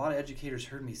if a lot of educators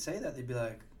heard me say that, they'd be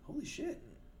like, holy shit.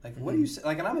 Like, what do you say?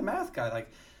 Like, and I'm a math guy. Like,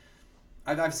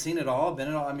 I've seen it all, been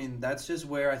it all. I mean, that's just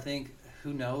where I think,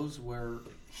 who knows where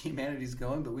humanity's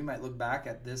going, but we might look back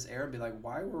at this era and be like,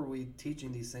 why were we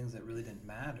teaching these things that really didn't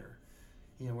matter?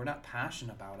 You know, we're not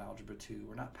passionate about Algebra 2.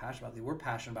 We're not passionate about we're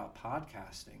passionate about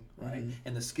podcasting, right?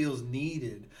 And the skills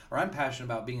needed. Or I'm passionate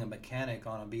about being a mechanic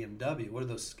on a BMW. What are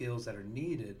those skills that are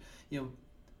needed? You know,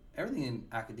 everything in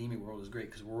academia world is great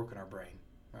because we're working our brain,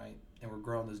 right? And we're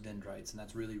growing those dendrites, and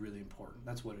that's really, really important.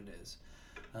 That's what it is.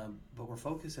 But we're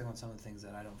focusing on some of the things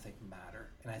that I don't think matter.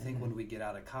 And I think when we get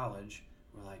out of college,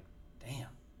 we're like, damn,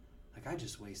 like, I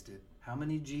just wasted how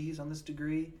many G's on this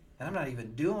degree? And I'm not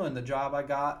even doing the job I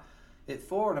got it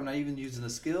for, and I'm not even using the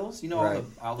skills. You know, Right.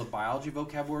 all the biology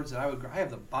vocab words that I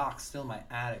have the box still in my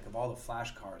attic of all the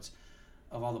flashcards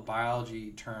of all the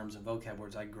biology terms and vocab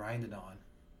words I grinded on.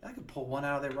 I could pull one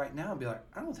out of there right now and be like,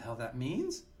 I don't know what the hell that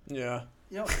means. Yeah.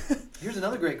 You know, here's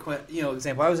another great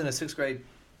example. I was in a 6th grade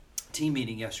team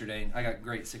meeting yesterday. I got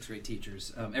great 6th grade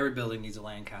teachers. Every building needs a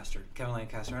Lancaster. Kevin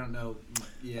Lancaster, I don't know.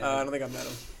 Yeah, I don't think I've met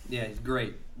him. yeah, he's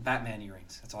great. Batman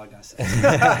earrings. That's all I gotta say.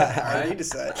 I need to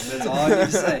say. That's all I need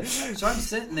to say. So I'm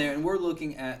sitting there, and we're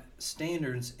looking at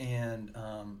standards and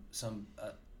some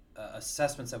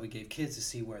assessments that we gave kids to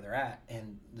see where they're at.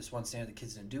 And this one standard the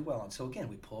kids didn't do well on. So again,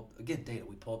 we pull up data.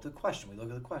 We pull up the question. We look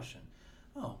at the question.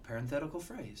 Oh, parenthetical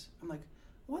phrase. I'm like,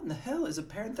 what in the hell is a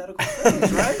parenthetical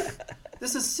phrase, right?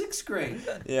 This is 6th grade.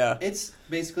 Yeah. It's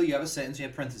basically you have a sentence, you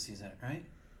have parentheses in it, right?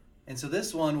 And so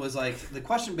this one was like, the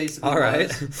question basically All right.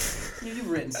 was, you've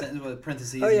written sentence with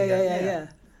parentheses. Oh, and yeah.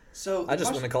 So I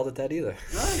just wouldn't have called it that either.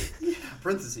 Right, yeah,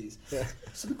 parentheses. Yeah.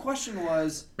 So the question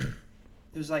was,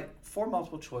 it was like 4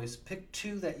 multiple choice, pick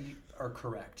 2 that you are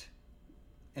correct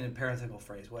in a parenthetical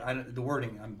phrase. The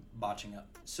wording I'm botching up.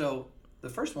 So the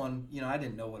first one, you know, I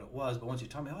didn't know what it was, but once you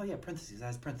told me, oh yeah, parentheses,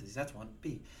 that's one.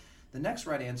 B. The next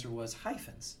right answer was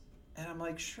hyphens. And I'm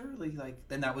like, surely, like,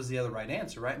 then that was the other right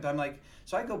answer, right? But I'm like,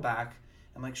 so I go back,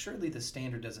 I'm like, surely the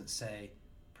standard doesn't say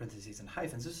parentheses and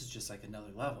hyphens. This is just like another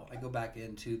level. I go back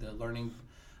into the learning,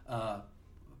 not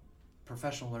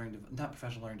professional learning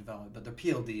development, but the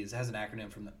PLDs. It has an acronym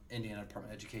from the Indiana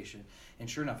Department of Education. And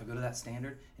sure enough, I go to that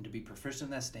standard, and to be proficient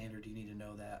in that standard, you need to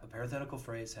know that a parenthetical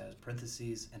phrase has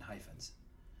parentheses and hyphens.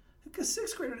 Because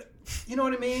 6th grader, you know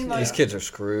what I mean? Like, These kids are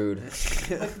screwed.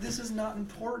 like, this is not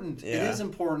important. Yeah. It is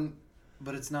important,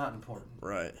 but it's not important.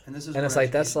 Right. And this is And it's where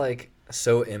like, that's education- like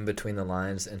so in between the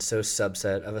lines and so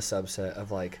subset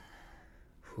of like,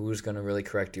 who's going to really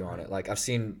correct you on it? Like, I've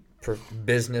seen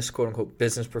business, quote unquote,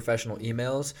 business professional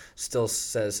emails still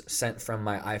says sent from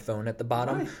my iPhone at the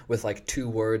bottom Right. with like 2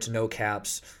 words, no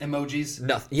caps, emojis.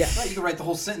 nothing. Yeah. Right, you can write the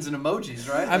whole sentence in emojis,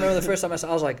 right? I remember the first time I saw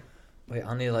it, I was like, wait,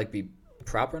 I'll need to like be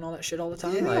proper and all that shit all the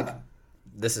time? Yeah. Like,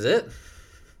 this is it?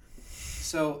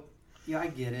 So, yeah, I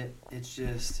get it. It's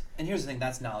just, and here's the thing,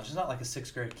 that's knowledge. It's not like a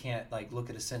 6th grader can't like look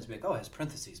at a sentence and be like, oh, it has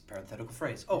parentheses, parenthetical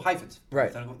phrase. Oh, hyphens.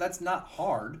 Right. Parenthetical. That's not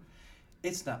hard.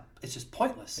 It's just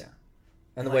pointless. Yeah.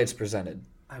 And the way it's presented.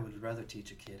 I would rather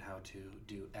teach a kid how to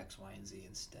do X, Y, and Z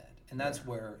instead. And that's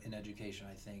where in education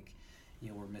I think, you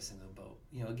know, we're missing the boat.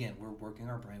 You know, again, we're working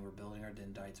our brain, we're building our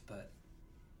dendrites, but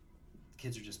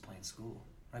kids are just playing school.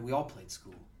 Right? We all played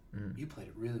school. You played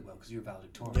it really well because you're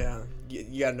valedictorian. Yeah.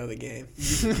 You got to know the game.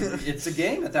 It's a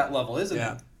game at that level, isn't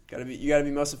Yeah. it? You got to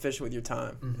be most efficient with your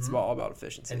time. It's all about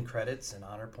efficiency. And credits and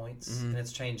honor points. And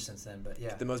it's changed since then, but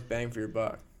yeah. The most bang for your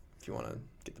buck if you want to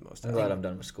get the most I'm out. glad I'm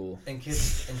done with school. And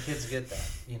kids get that,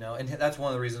 you know, and that's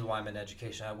one of the reasons why I'm in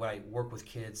education. When I work with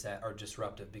kids that are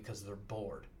disruptive because they're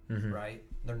bored, right?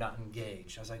 They're not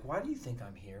engaged. I was like, why do you think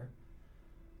I'm here?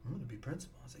 I'm going to be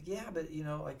principal. I was like, yeah, but, you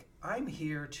know, like, I'm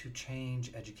here to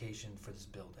change education for this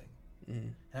building.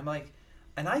 And I'm like,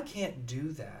 and I can't do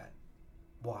that.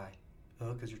 Why?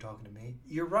 Oh, because you're talking to me?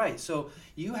 You're right. So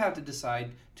you have to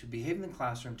decide to behave in the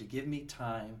classroom, to give me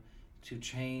time to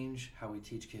change how we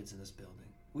teach kids in this building.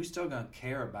 We're still going to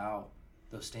care about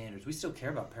those standards. We still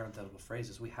care about parenthetical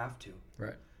phrases. We have to.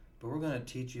 Right. But we're going to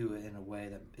teach you in a way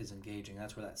that is engaging.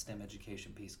 That's where that STEM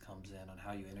education piece comes in, on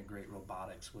how you integrate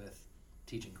robotics with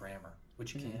teaching grammar,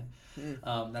 which you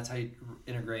can. That's how you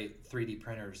integrate 3D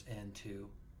printers into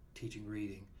teaching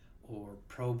reading, or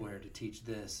probeware to teach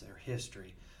this, or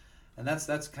history. And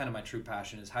that's kind of my true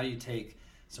passion, is how do you take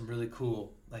some really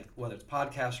cool, like whether it's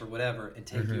podcasts or whatever, and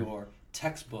take your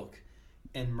textbook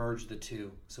and merge the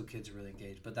two so kids are really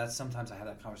engaged. But that's sometimes I have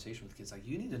that conversation with kids, like,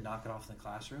 you need to knock it off in the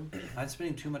classroom. I'm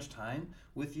spending too much time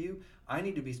with you. I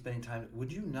need to be spending time.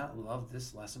 Would you not love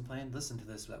this lesson plan? Listen to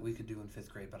this that we could do in 5th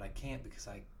grade, but I can't because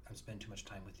I'm spending too much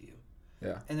time with you.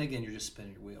 Yeah. And again, you're just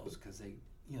spinning your wheels because they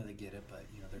get it, but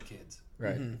they're kids.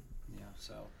 Right.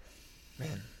 So.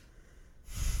 Man.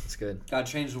 That's good. God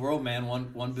changed the world, man.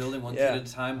 One building, one kid at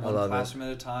a time, one classroom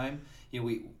at a time.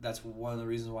 That's one of the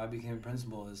reasons why I became a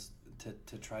principal is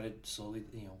to try to slowly.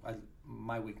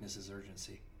 My weakness is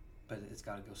urgency, but it's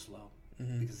got to go slow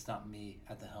because it's not me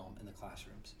at the helm in the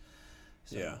classrooms.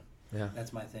 So yeah.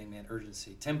 That's my thing, man.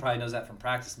 Urgency. Tim probably knows that from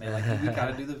practice, man. Like we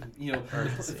got to do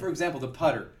the for example, the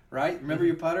putter, right? Remember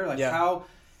your putter? Like how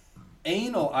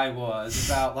anal I was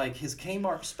about like his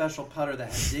Kmart special putter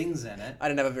that had dings in it. I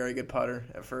didn't have a very good putter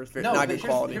at first. No, not but good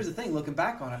quality. Here's the thing. Looking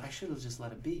back on it, I should have just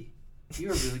let it be. You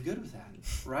were really good with that,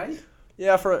 right?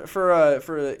 Yeah, for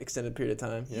an extended period of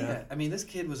time. Yeah. I mean, this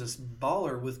kid was a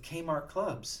baller with Kmart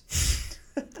clubs,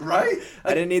 right?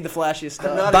 I didn't need the flashiest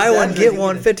stuff. Buy one, get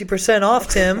one, 50% off,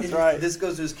 Tim. That's right. This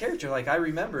goes to his character. Like I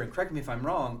remember, and correct me if I'm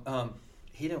wrong.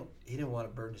 He didn't want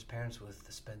to burden his parents with the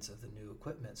expense of the new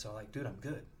equipment. So like, dude, I'm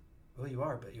good. Well, you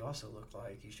are, but you also look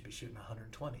like you should be shooting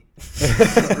 120,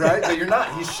 right? But you're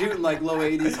not. He's shooting like low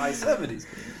 80s, high 70s.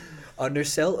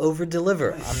 Undersell, over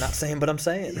deliver. Right. I'm not saying, but I'm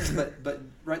saying. Yeah, but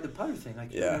right, the putter thing.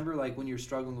 Like you remember, like when you're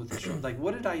struggling with the shoulder. Like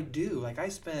what did I do? Like I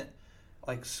spent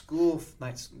like school,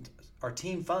 like our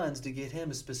team funds to get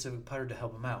him a specific putter to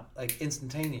help him out, like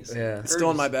instantaneously. Yeah, it's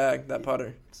still in my bag. That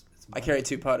putter. I carry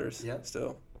 2 putters. Yep.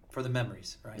 Still. For the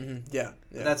memories, right? Mm-hmm. Yeah.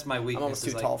 That's my weakness. I'm almost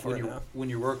too tall for it now. When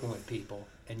you're working with people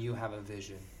and you have a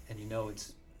vision and you know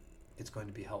it's going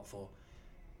to be helpful,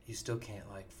 you still can't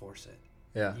like force it.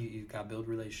 Yeah. You got to build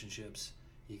relationships.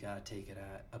 You got to take it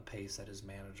at a pace that is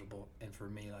manageable. And for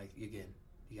me, like again,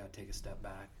 you got to take a step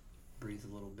back, breathe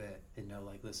a little bit, and know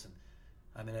like, listen,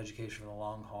 I'm in education for the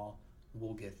long haul.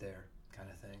 We'll get there, kind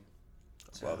of thing.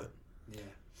 So, love it. Yeah.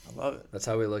 I love it. That's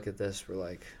how we look at this. We're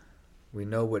like, we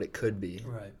know what it could be.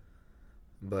 Right.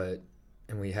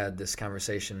 And we had this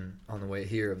conversation on the way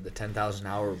here of the 10,000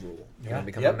 hour rule. You're going to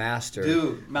become a master.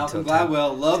 Dude, Malcolm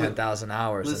Gladwell, love 10,000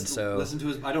 hours. Listen to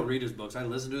his, I don't read his books. I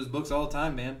listen to his books all the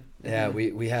time, man. Yeah,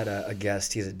 we had a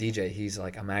guest. He's a DJ. He's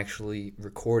like, I'm actually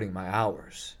recording my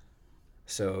hours.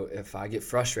 So if I get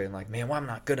frustrated, like, man, I'm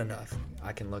not good enough,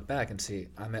 I can look back and see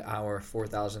I'm at hour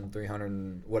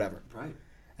 4,300 whatever. Right.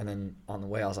 And then on the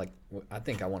way, I was like, I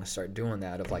think I want to start doing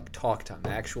that of like talk time,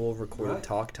 actual recorded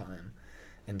talk time,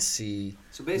 and see.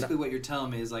 So basically, what you're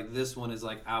telling me is like this one is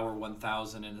like hour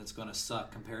 1,000, and it's going to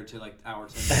suck compared to like hour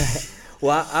 10,000.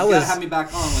 Well, I you was. gotta have me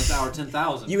back on when it's hour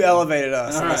 10,000. You elevated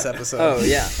us in this episode. Oh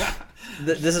yeah.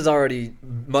 This is already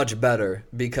much better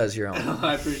because you're on.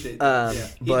 I appreciate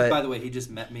that. But by the way, he just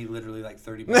met me literally like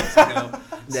 30 minutes ago.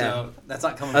 So that's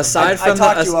not coming. Aside I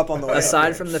talked you up on the way.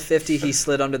 Aside from the 50 he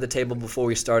slid under the table before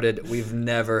we started, we've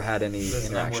never had any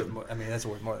interaction. That's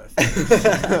worth more than.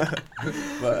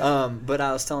 But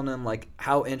I was telling him like,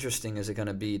 how interesting is it going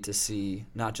to be to see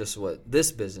not just what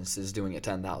this business is doing at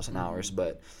 10,000 hours,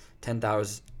 but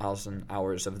 10,000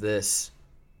 hours of this.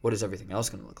 What is everything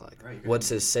else going to look like? Right, what's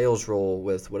his sales role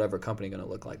with whatever company going to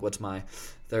look like? What's my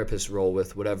therapist role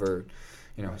with whatever,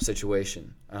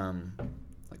 situation?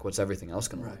 Like, what's everything else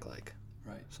going to look like?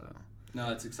 Right. So.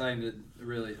 No, it's exciting to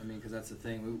really, because that's the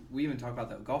thing. We even talk about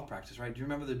that with golf practice, right? Do you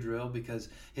remember the drill? Because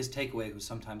his takeaway was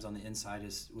sometimes on the inside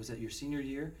was that your senior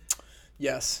year?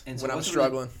 Yes, and so when I'm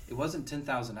struggling. It wasn't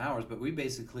 10,000 hours, but we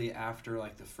basically, after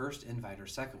like the first invite or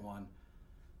second one,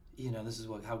 this is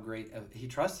how great he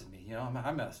trusted me.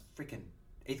 I'm a freaking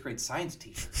 8th grade science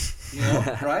teacher,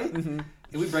 right? Mm-hmm.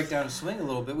 And we break down a swing a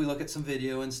little bit. We look at some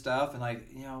video and stuff, and like,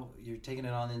 you're taking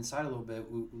it on the inside a little bit.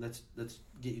 Let's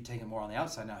get you taking more on the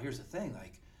outside. Now, here's the thing,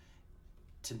 like,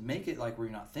 to make it like where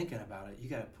you're not thinking about it, you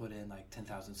got to put in like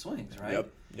 10,000 swings, right?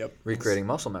 Yep. Recreating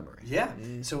muscle memory. Yeah.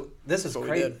 So this is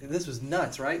crazy. This was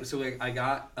nuts, right? So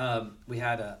we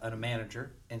had a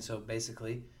manager, and so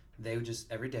basically they would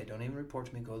just every day, don't even report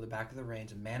to me, go to the back of the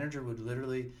range. A manager would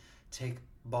literally take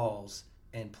balls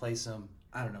and place them,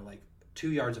 I don't know, like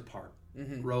 2 yards apart,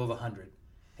 row of 100.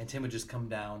 And Tim would just come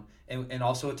down, and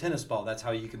also a tennis ball. That's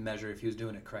how you can measure if he was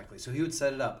doing it correctly. So he would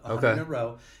set it up 100 in a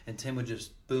row, and Tim would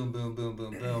just boom, boom, boom,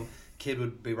 boom, boom. Kid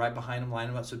would be right behind him, line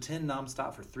him up. So 10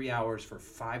 nonstop for 3 hours for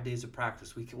 5 days of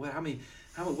practice. What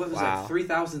was that?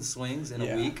 3,000 swings in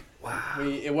a week. Wow.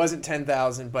 It wasn't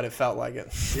 10,000, but it felt like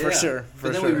it for sure.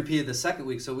 But then we repeated the second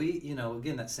week. So we,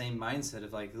 again, that same mindset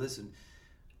of like, listen,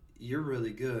 you're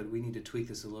really good. We need to tweak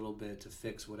this a little bit to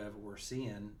fix whatever we're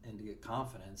seeing and to get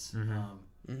confidence.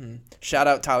 Shout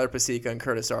out Tyler Pasica and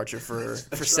Curtis Archer for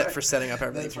setting up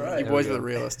everything. That's for me. right. You boys were the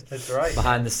realest. That's right.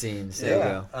 Behind the scenes. There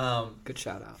you go. Good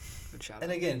shout out. Good shout out.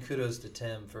 And again, kudos to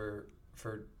Tim for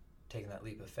taking that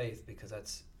leap of faith, because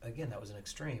that was an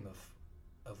extreme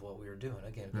of what we were doing.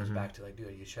 Again, it goes back to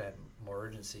dude, you should have more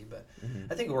urgency, but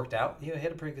I think it worked out. He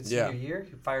had a pretty good senior year.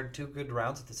 He fired 2 good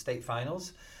rounds at the state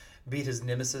finals, beat his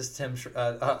nemesis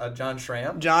John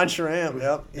Schramm. John Schramm,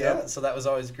 yep. Yeah, so that was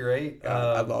always great.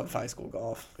 I loved high school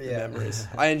golf. The memories.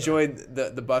 I enjoyed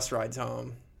the bus rides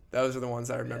home. Those are the ones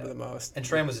I remember the most. And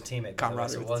Schramm was a teammate.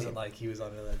 Camaraderie. It wasn't like he was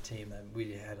on another team. That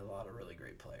we had a lot of really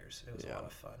great players. It was a lot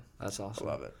of fun. That's awesome.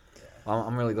 I love it. Yeah. Well,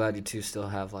 I'm really glad you two still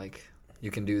have you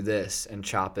can do this and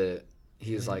chop it.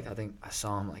 He was I think I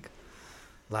saw him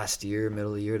last year,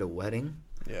 middle of the year, at a wedding.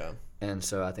 Yeah. And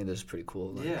so I think this is pretty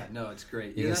cool. It's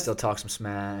great. You can still talk some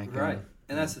smack. Right.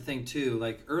 And that's the thing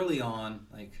too. Early on,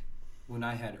 when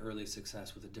I had early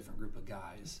success with a different group of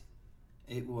guys,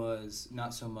 it was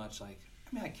not so much I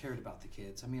cared about the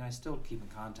kids. I still keep in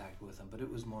contact with them, but it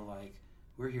was more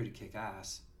we're here to kick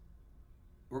ass.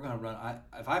 We're going to run.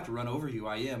 If I have to run over you,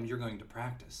 you're going to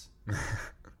practice.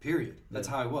 Period. That's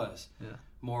how I was. Yeah.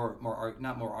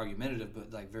 Not more argumentative, but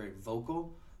very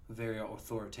vocal, very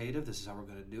authoritative. This is how we're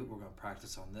going to do it. We're going to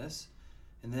practice on this.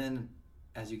 And then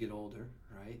as you get older,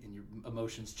 right, and your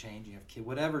emotions change, you have kids,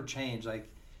 whatever change,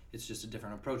 it's just a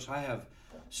different approach. I have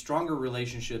stronger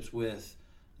relationships with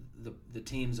the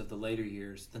teams of the later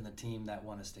years than the team that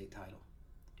won a state title.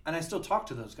 And I still talk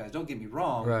to those guys, don't get me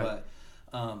wrong, but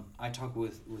I talk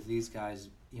with these guys,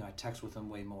 I text with them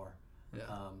way more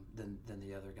than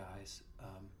the other guys.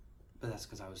 But that's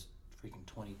because I was freaking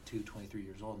 22, 23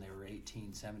 years old and they were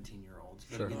 18, 17-year-olds.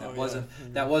 But again,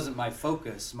 that wasn't my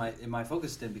focus. My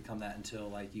focus didn't become that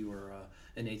until you were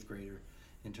an 8th grader,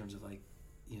 in terms of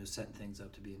setting things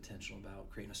up to be intentional about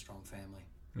creating a strong family.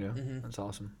 Yeah, that's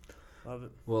awesome. Love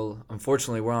it. Well,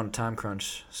 unfortunately, we're on a time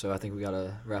crunch, so I think we got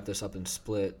to wrap this up and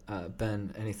split.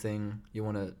 Ben, anything you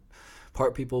want to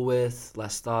part people with?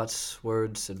 Last thoughts,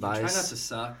 words, advice? Try not to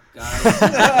suck,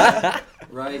 guys.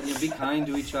 Right? Be kind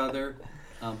to each other.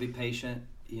 Be patient.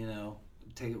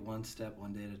 Take it one step,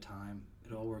 one day at a time.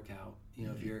 It'll all work out.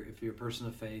 If you're a person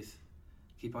of faith,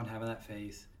 keep on having that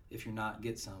faith. If you're not,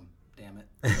 get some. Damn it.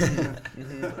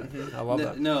 I love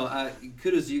that. No,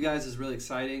 kudos to you guys. Is really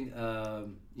exciting.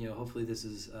 Hopefully this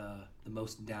is the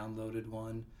most downloaded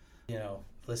one.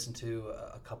 Listened to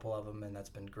a couple of them, and that's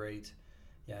been great.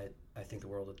 Yeah, I think the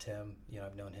world of Tim.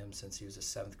 I've known him since he was a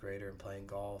 7th grader and playing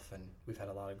golf, and we've had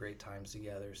a lot of great times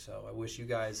together. So I wish you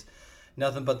guys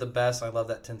nothing but the best. I love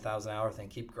that 10,000 hour thing.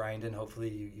 Keep grinding. Hopefully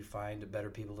you find better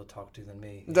people to talk to than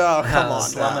me. Oh, come on.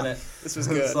 Slumming it. This was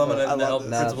good. Slumming it in the this.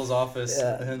 principal's office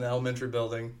in the elementary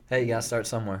building. Hey, you got to start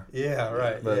somewhere. Yeah,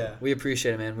 right. But we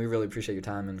appreciate it, man. We really appreciate your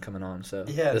time and coming on. So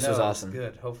this was awesome.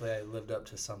 Good. Hopefully I lived up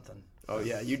to something. Oh,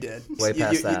 yeah, you did. Way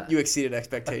past that. You exceeded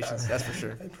expectations, that's for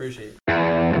sure. I appreciate it.